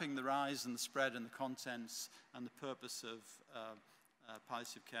 mapping the rise and the spread and the contents and the purpose of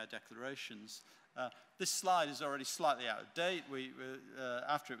palliative care declarations. This slide is already slightly out of date.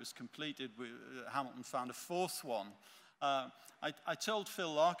 After it was completed, Hamilton found a fourth one. I told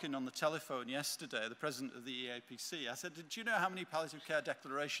Phil Larkin on the telephone yesterday, the president of the EAPC, I said, "Do you know how many palliative care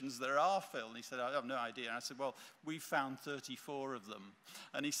declarations there are, Phil?" And he said, "I have no idea." And I said, "Well, we found 34 of them."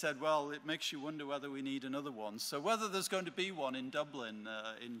 And he said, "Well, it makes you wonder whether we need another one." So whether there's going to be one in Dublin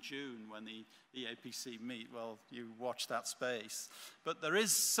in June when the EAPC meet, well, you watch that space. But there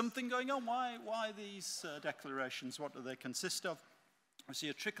is something going on. Why these declarations? What do they consist of? We see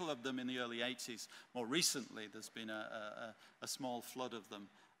a trickle of them in the early 80s. More recently, there's been a small flood of them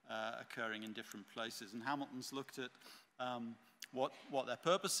occurring in different places. And Hamilton's looked at what their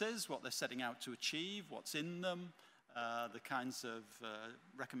purpose is, what they're setting out to achieve, what's in them, the kinds of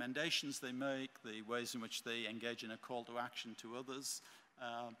recommendations they make, the ways in which they engage in a call to action to others.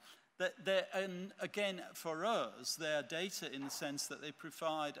 And again, for us, they're data in the sense that they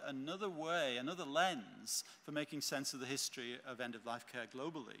provide another way, another lens for making sense of the history of end-of-life care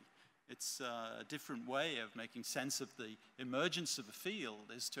globally. It's a different way of making sense of the emergence of the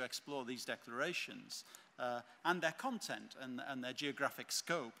field is to explore these declarations and their content and their geographic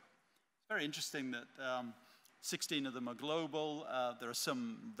scope. It's very interesting that 16 of them are global. There are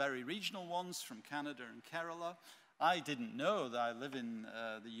some very regional ones from Canada and Kerala. I didn't know that I live in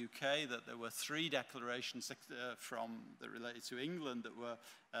the UK that there were 3 declarations that related to England that were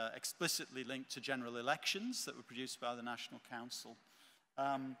explicitly linked to general elections that were produced by the National Council.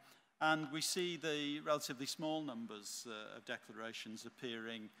 And we see the relatively small numbers of declarations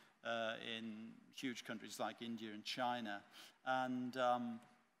appearing in huge countries like India and China. And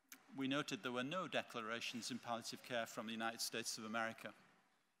we noted there were no declarations in palliative care from the United States of America.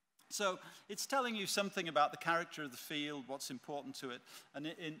 So it's telling you something about the character of the field, what's important to it. And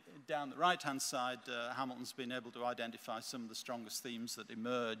down the right-hand side, Hamilton's been able to identify some of the strongest themes that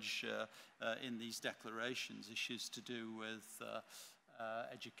emerge in these declarations, issues to do with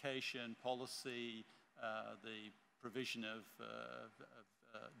education, policy, the provision of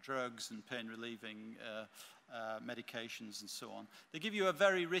drugs and pain-relieving medications and so on. They give you a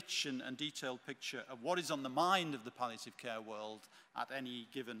very rich and detailed picture of what is on the mind of the palliative care world at any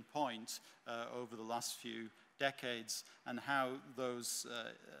given point over the last few decades, and how those,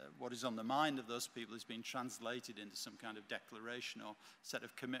 what is on the mind of those people is being translated into some kind of declaration or set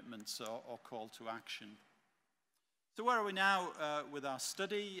of commitments or call to action. So where are we now with our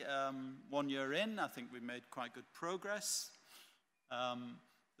study? 1 year in, I think we've made quite good progress.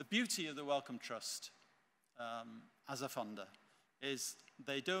 The beauty of the Wellcome Trust as a funder is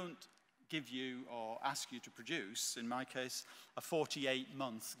they don't give you or ask you to produce, in my case, a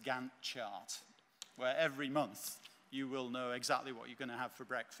 48-month Gantt chart, where every month you will know exactly what you're going to have for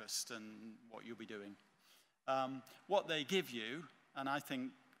breakfast and what you'll be doing. What they give you, and I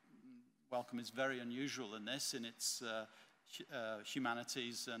think Wellcome is very unusual in this, in its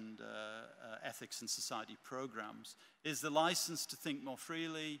humanities and ethics and society programs, is the license to think more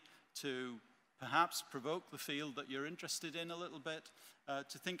freely, to perhaps provoke the field that you're interested in a little bit,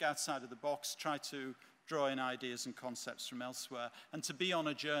 to think outside of the box, try to draw in ideas and concepts from elsewhere, and to be on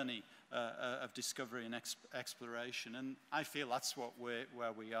a journey of discovery and exploration. And I feel that's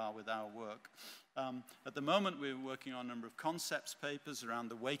where we are with our work. At the moment, we're working on a number of concepts papers around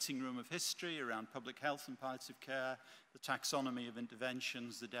the waiting room of history, around public health and palliative care, the taxonomy of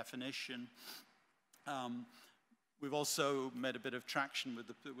interventions, the definition. We've also made a bit of traction with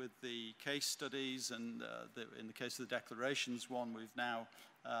the case studies, and in the case of the declarations one, we've now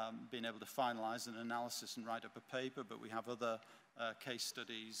been able to finalize an analysis and write up a paper, but we have other case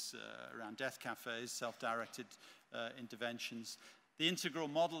studies around death cafes, self-directed interventions. The integral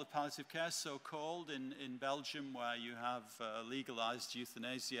model of palliative care, so-called, in Belgium, where you have legalized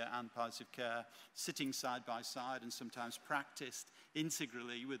euthanasia and palliative care sitting side by side and sometimes practiced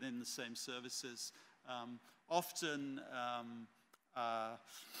integrally within the same services. Often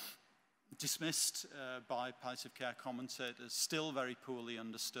dismissed by palliative care commentators, still very poorly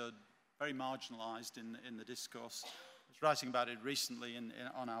understood, very marginalized in the discourse. I was writing about it recently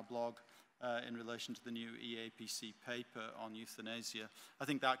on our blog in relation to the new EAPC paper on euthanasia. I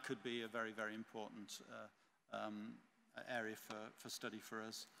think that could be a very, very important area for study for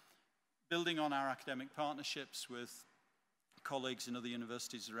us. Building on our academic partnerships with colleagues in other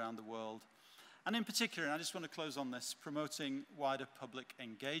universities around the world, and in particular, and I just want to close on this, promoting wider public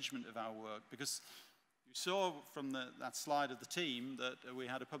engagement of our work, because you saw from that slide of the team that we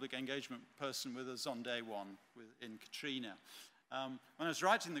had a public engagement person with us on day one in Katrina. When I was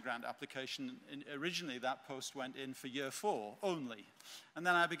writing the grant application, originally that post went in for year 4 only. And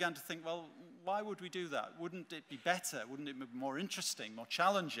then I began to think, well, why would we do that? Wouldn't it be better, wouldn't it be more interesting, more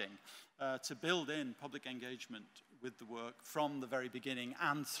challenging to build in public engagement with the work from the very beginning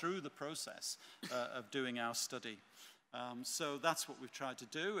and through the process of doing our study? So that's what we've tried to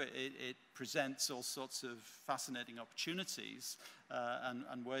do. It presents all sorts of fascinating opportunities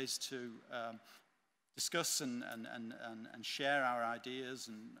and ways to discuss and share our ideas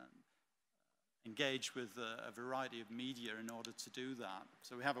and engage with a variety of media in order to do that.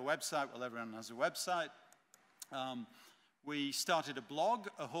 So we have a website. Well, everyone has a website. We started a blog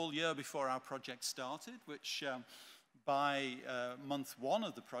a whole year before our project started, which by month 1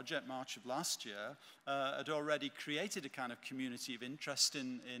 of the project, March of last year, had already created a kind of community of interest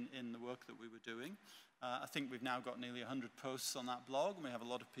in the work that we were doing. I think we've now got nearly 100 posts on that blog, and we have a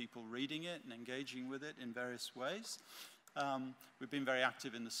lot of people reading it and engaging with it in various ways. We've been very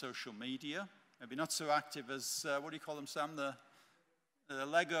active in the social media, maybe not so active as, what do you call them, Sam? The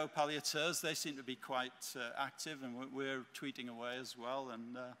Lego palliateurs. They seem to be quite active, and we're tweeting away as well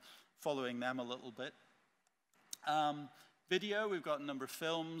and following them a little bit. Video, we've got a number of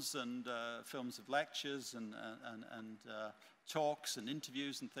films and films of lectures and talks and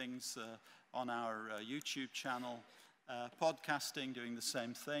interviews and things on our YouTube channel. Podcasting, doing the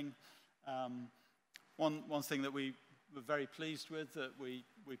same thing. One thing that we were very pleased with that we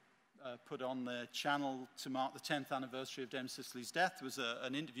put on the channel to mark the 10th anniversary of Dame Cicely's death was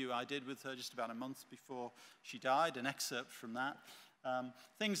an interview I did with her just about a month before she died, an excerpt from that.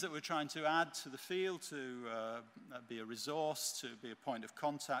 Things that we're trying to add to the field, to be a resource, to be a point of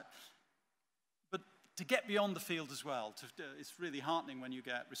contact, but to get beyond the field as well. It's really heartening when you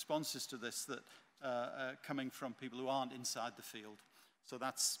get responses to this that are coming from people who aren't inside the field. So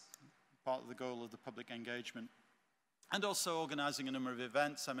that's part of the goal of the public engagement. And also organising a number of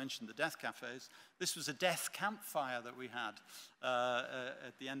events. I mentioned the death cafes. This was a death campfire that we had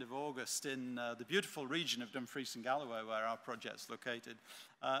at the end of August in the beautiful region of Dumfries and Galloway, where our project's located.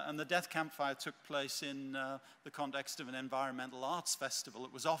 And the death campfire took place in the context of an environmental arts festival.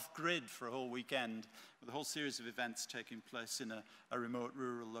 It was off-grid for a whole weekend, with a whole series of events taking place in a remote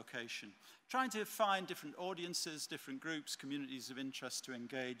rural location. Trying to find different audiences, different groups, communities of interest to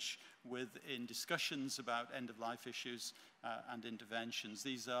engage with in discussions about end-of-life issues and interventions.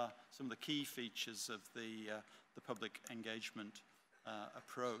 These are some of the key features of the public engagement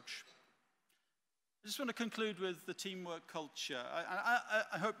approach. I just want to conclude with the teamwork culture.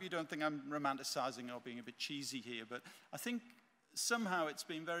 I hope you don't think I'm romanticizing or being a bit cheesy here, but I think somehow it's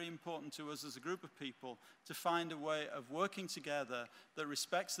been very important to us as a group of people to find a way of working together that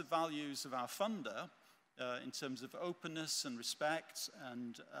respects the values of our funder in terms of openness and respect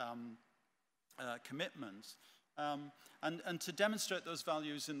and commitment, and to demonstrate those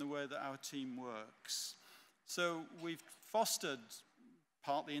values in the way that our team works. So we've fostered,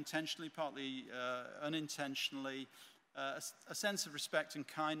 partly intentionally, partly unintentionally, a sense of respect and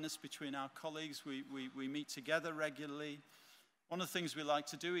kindness between our colleagues. We meet together regularly. One of the things we like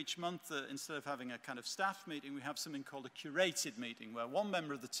to do each month, instead of having a kind of staff meeting, we have something called a curated meeting, where one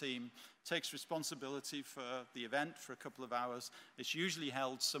member of the team takes responsibility for the event for a couple of hours. It's usually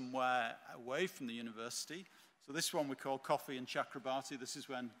held somewhere away from the university. So this one we call Coffee and Chakrabarti. This is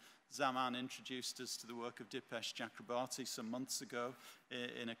when Zaman introduced us to the work of Dipesh Chakrabarti some months ago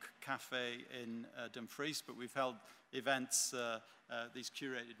in a cafe in Dumfries, but we've held events, these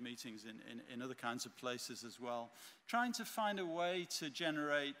curated meetings in other kinds of places as well. Trying to find a way to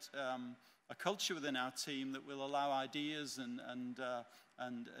generate a culture within our team that will allow ideas and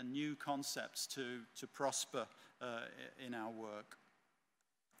new concepts to prosper in our work.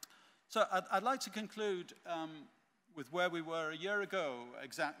 So I'd like to conclude with where we were a year ago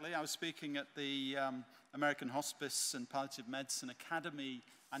exactly. I was speaking at the American Hospice and Palliative Medicine Academy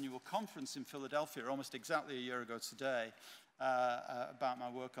annual conference in Philadelphia almost exactly a year ago today about my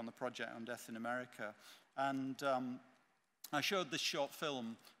work on the project on death in America. And I showed this short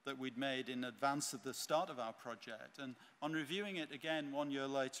film that we'd made in advance of the start of our project. And on reviewing it again 1 year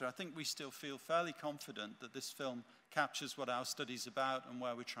later, I think we still feel fairly confident that this film captures what our study's about and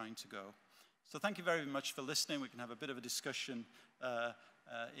where we're trying to go. So thank you very much for listening. We can have a bit of a discussion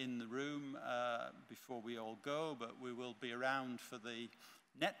in the room before we all go, but we will be around for the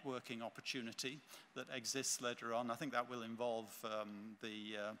networking opportunity that exists later on. I think that will involve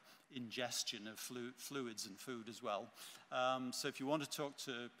the ingestion of fluids and food as well. So if you want to talk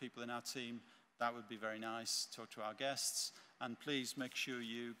to people in our team, that would be very nice. Talk to our guests. And please make sure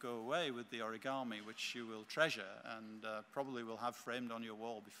you go away with the origami, which you will treasure and probably will have framed on your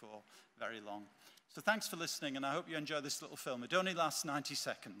wall before very long. So thanks for listening, and I hope you enjoy this little film. It only lasts 90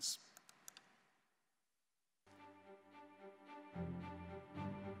 seconds.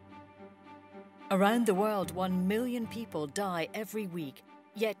 Around the world, 1 million people die every week,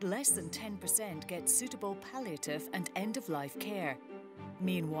 yet less than 10% get suitable palliative and end-of-life care.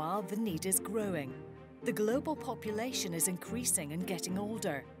 Meanwhile, the need is growing. The global population is increasing and getting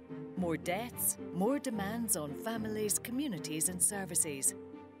older. More deaths, more demands on families, communities and services.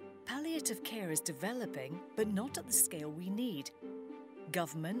 Palliative care is developing, but not at the scale we need.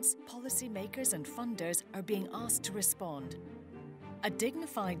 Governments, policymakers and funders are being asked to respond. A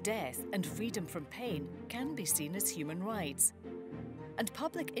dignified death and freedom from pain can be seen as human rights. And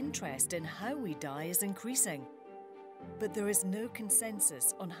public interest in how we die is increasing. But there is no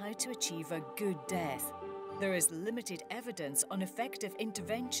consensus on how to achieve a good death. There is limited evidence on effective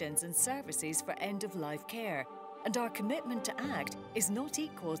interventions and services for end-of-life care, and our commitment to act is not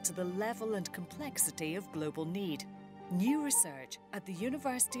equal to the level and complexity of global need. New research at the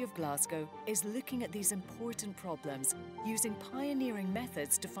University of Glasgow is looking at these important problems using pioneering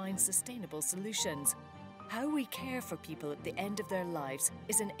methods to find sustainable solutions. How we care for people at the end of their lives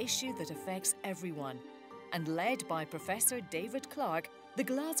is an issue that affects everyone. And led by Professor David Clark, the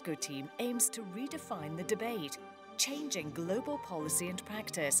Glasgow team aims to redefine the debate, changing global policy and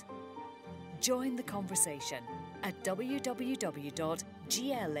practice. Join the conversation at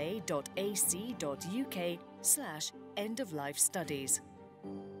www.gla.ac.uk/End-of-Life Studies.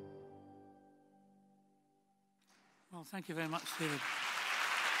 Well, thank you very much, David.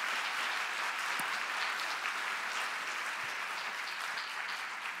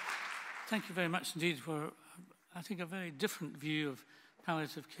 Thank you very much indeed for, I think, a very different view of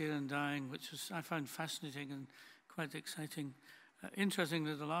palliative care and dying, which I found fascinating and quite exciting.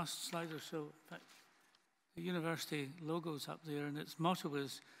 Interestingly, the last slide or so, in fact, the university logo's up there, and its motto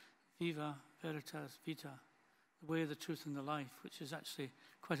is Viva Veritas Vita, the way, the truth, and the life, which is actually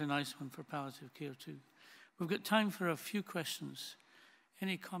quite a nice one for palliative care too. We've got time for a few questions.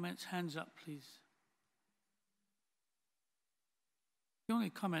 Any comments? Hands up, please. The only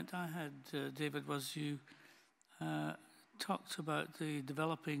comment I had, David, was you talked about the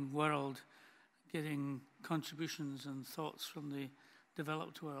developing world getting contributions and thoughts from the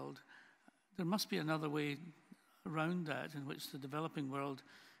developed world. There must be another way around that in which the developing world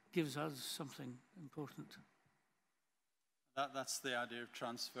gives us something important. That's the idea of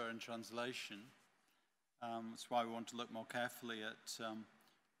transfer and translation. That's why we want to look more carefully at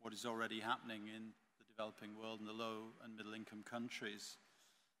what is already happening in the developing world and the low and middle income countries.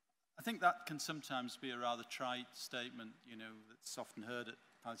 I think that can sometimes be a rather trite statement, you know, that's often heard at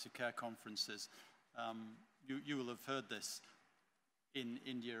palliative care conferences. You will have heard this in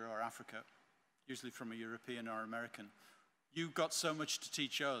India or Africa, usually from a European or American. You've got so much to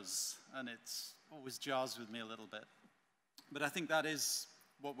teach us, and it's always jars with me a little bit. But I think that is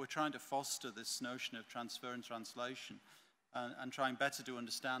what we're trying to foster, this notion of transfer and translation, and trying better to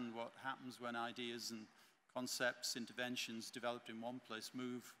understand what happens when ideas and concepts, interventions developed in one place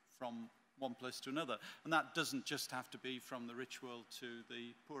move from one place to another. And that doesn't just have to be from the rich world to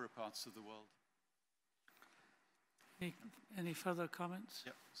the poorer parts of the world. Any further comments?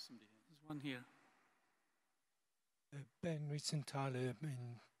 Yep, somebody here. There's one here. Ben Ritson-Tyler,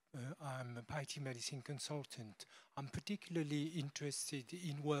 I'm a palliative medicine consultant. I'm particularly interested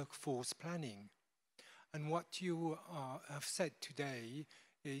in workforce planning. And what you have said today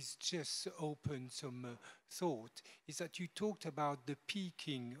is just open some thought, is that you talked about the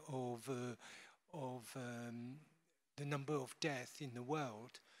peaking of the number of deaths in the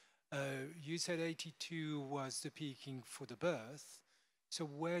world. You said 82 was the peaking for the birth. So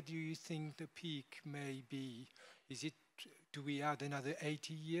where do you think the peak may be? Do we add another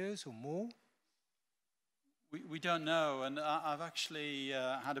 80 years or more? We don't know, and I've actually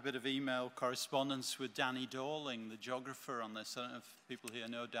had a bit of email correspondence with Danny Dorling, the geographer, on this. I don't know if people here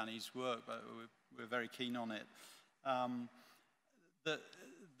know Danny's work, but we're very keen on it.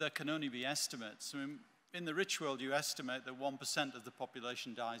 There can only be estimates. I mean, in the rich world, you estimate that 1% of the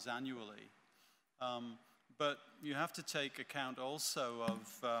population dies annually. But you have to take account also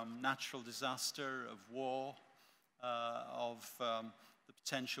of natural disaster, of war, of the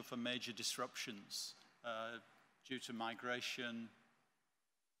potential for major disruptions due to migration,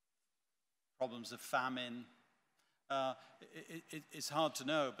 problems of famine. It's hard to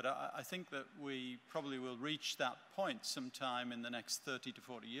know, but I think that we probably will reach that point sometime in the next 30 to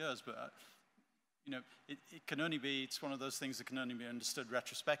 40 years. But you know, it can only be, it's one of those things that can only be understood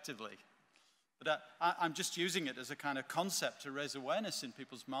retrospectively. But I'm just using it as a kind of concept to raise awareness in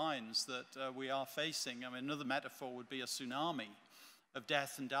people's minds that we are facing. I mean, another metaphor would be a tsunami of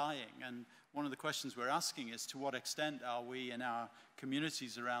death and dying. And one of the questions we're asking is, to what extent are we in our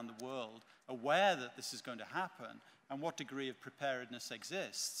communities around the world aware that this is going to happen, and what degree of preparedness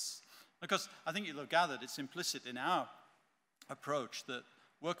exists? Because I think you'll have gathered it's implicit in our approach that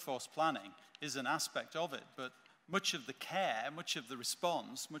workforce planning is an aspect of it, but much of the care, much of the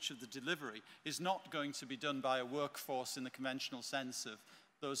response, much of the delivery is not going to be done by a workforce in the conventional sense of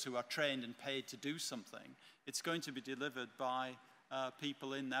those who are trained and paid to do something. It's going to be delivered by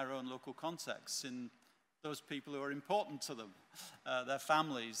people in their own local contexts, in those people who are important to them, their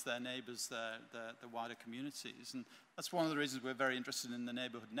families, their neighbours, the wider communities. And that's one of the reasons we're very interested in the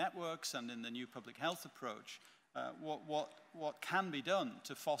neighbourhood networks and in the new public health approach, what can be done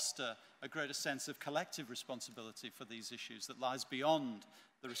to foster a greater sense of collective responsibility for these issues that lies beyond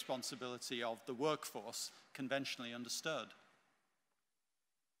the responsibility of the workforce conventionally understood.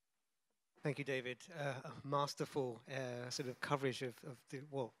 Thank you, David. A masterful sort of coverage of the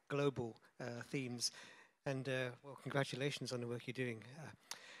global themes, and well, congratulations on the work you're doing.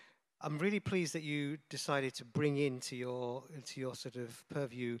 I'm really pleased that you decided to bring into your sort of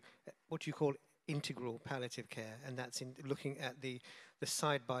purview what you call integral palliative care, and that's in looking at the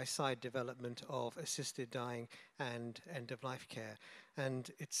side-by-side development of assisted dying and end-of-life care. And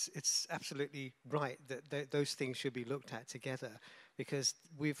it's absolutely right that those things should be looked at together, because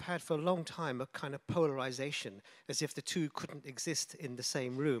we've had for a long time a kind of polarization, as if the two couldn't exist in the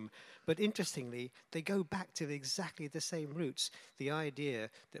same room. But interestingly, they go back to exactly the same roots, the idea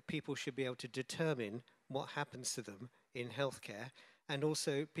that people should be able to determine what happens to them in healthcare, and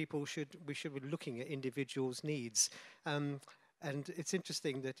also we should be looking at individuals' needs. And it's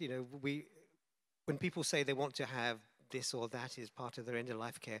interesting that, you know, when people say they want to have this or that as part of their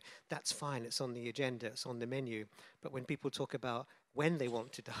end-of-life care, that's fine, it's on the agenda, it's on the menu. But when people talk about when they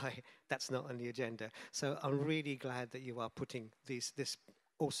want to die, that's not on the agenda. So I'm really glad that you are putting this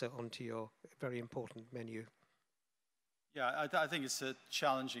also onto your very important menu. Yeah, I think it's a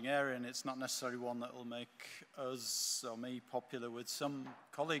challenging area, and it's not necessarily one that will make us or me popular with some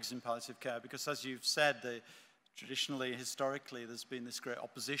colleagues in palliative care, because as you've said, traditionally, historically, there's been this great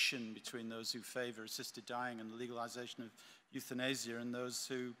opposition between those who favour assisted dying and the legalisation of euthanasia and those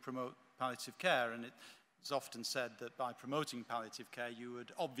who promote palliative care. And it's often said that by promoting palliative care, you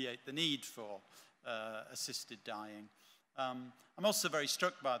would obviate the need for assisted dying. I'm also very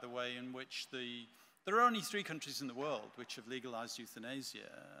struck by the way in which there are only 3 countries in the world which have legalised euthanasia.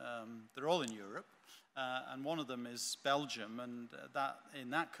 They're all in Europe. And one of them is Belgium, and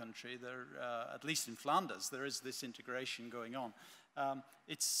in that country, at least in Flanders, there is this integration going on.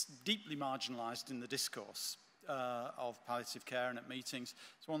 It's deeply marginalised in the discourse of palliative care and at meetings.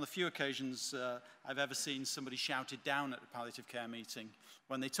 It's one of the few occasions I've ever seen somebody shouted down at a palliative care meeting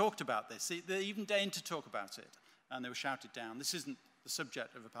when they talked about this. They even deigned to talk about it, and they were shouted down. This isn't the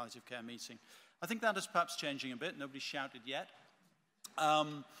subject of a palliative care meeting. I think that is perhaps changing a bit. Nobody's shouted yet.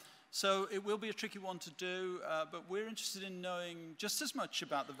 So it will be a tricky one to do, but we're interested in knowing just as much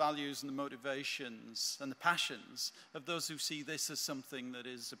about the values and the motivations and the passions of those who see this as something that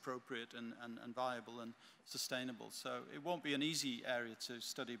is appropriate and viable and sustainable. So it won't be an easy area to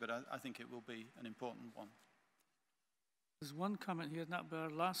study, but I think it will be an important one. There's one comment here, not our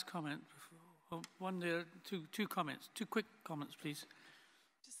last comment. One there, two comments, 2 quick comments, please.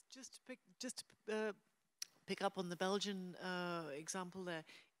 Just to pick up on the Belgian example there.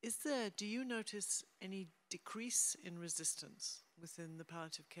 Do you notice any decrease in resistance within the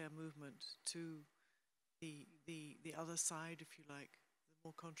palliative care movement to the other side, if you like, the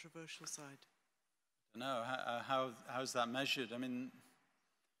more controversial side? I don't know. How's that measured? I mean,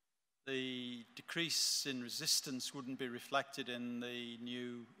 the decrease in resistance wouldn't be reflected in the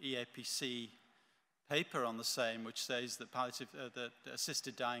new EAPC paper on the same, which says that that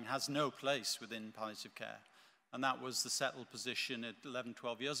assisted dying has no place within palliative care. And that was the settled position 11,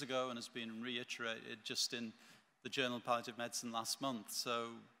 12 years ago and has been reiterated just in the Journal of Palliative Medicine last month. So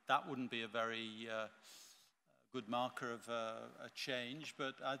that wouldn't be a very good marker of a change,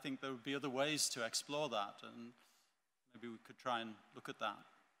 but I think there would be other ways to explore that, and maybe we could try and look at that.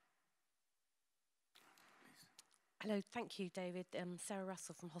 Hello, thank you, David. Sarah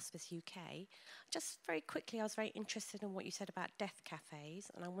Russell from Hospice UK. Just very quickly, I was very interested in what you said about death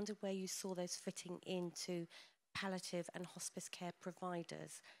cafes, and I wondered where you saw those fitting into palliative and hospice care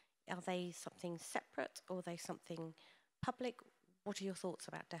providers. Are they something separate, or are they something public? What are your thoughts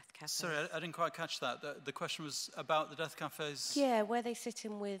about death cafes? Sorry, I didn't quite catch that. The question was about the death cafes? Yeah, where they sit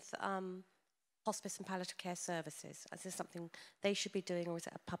in with hospice and palliative care services. Is this something they should be doing, or is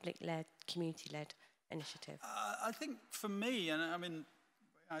it a public-led, community-led initiative? I think for me, and I mean,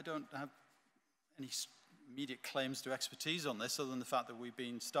 I don't have any immediate claims to expertise on this, other than the fact that we've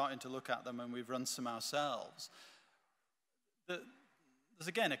been starting to look at them and we've run some ourselves. There's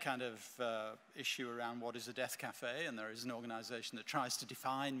again a kind of issue around what is a death cafe, and there is an organisation that tries to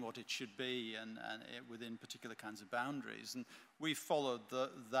define what it should be and within particular kinds of boundaries. And we've followed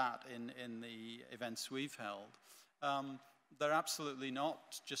that in the events we've held. They're absolutely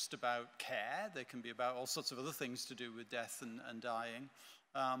not just about care. They can be about all sorts of other things to do with death and dying.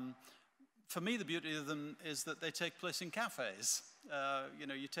 For me, the beauty of them is that they take place in cafes. You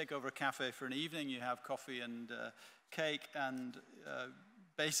know, you take over a cafe for an evening, you have coffee and cake, and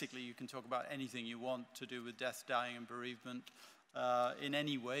basically you can talk about anything you want to do with death, dying, and bereavement in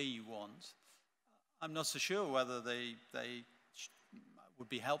any way you want. I'm not so sure whether they would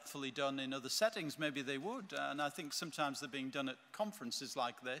be helpfully done in other settings. Maybe they would, and I think sometimes they're being done at conferences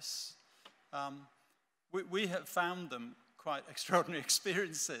like this. We have found them quite extraordinary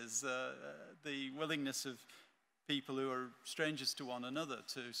experiences, the willingness of people who are strangers to one another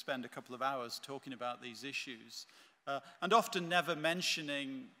to spend a couple of hours talking about these issues, and often never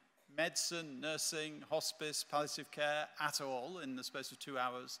mentioning medicine, nursing, hospice, palliative care at all in the space of 2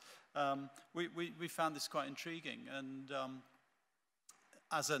 hours. We found this quite intriguing, and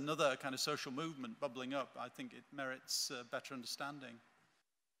as another kind of social movement bubbling up, I think it merits better understanding.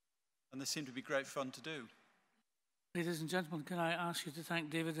 And they seem to be great fun to do. Ladies and gentlemen, can I ask you to thank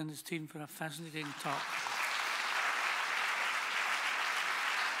David and his team for a fascinating talk.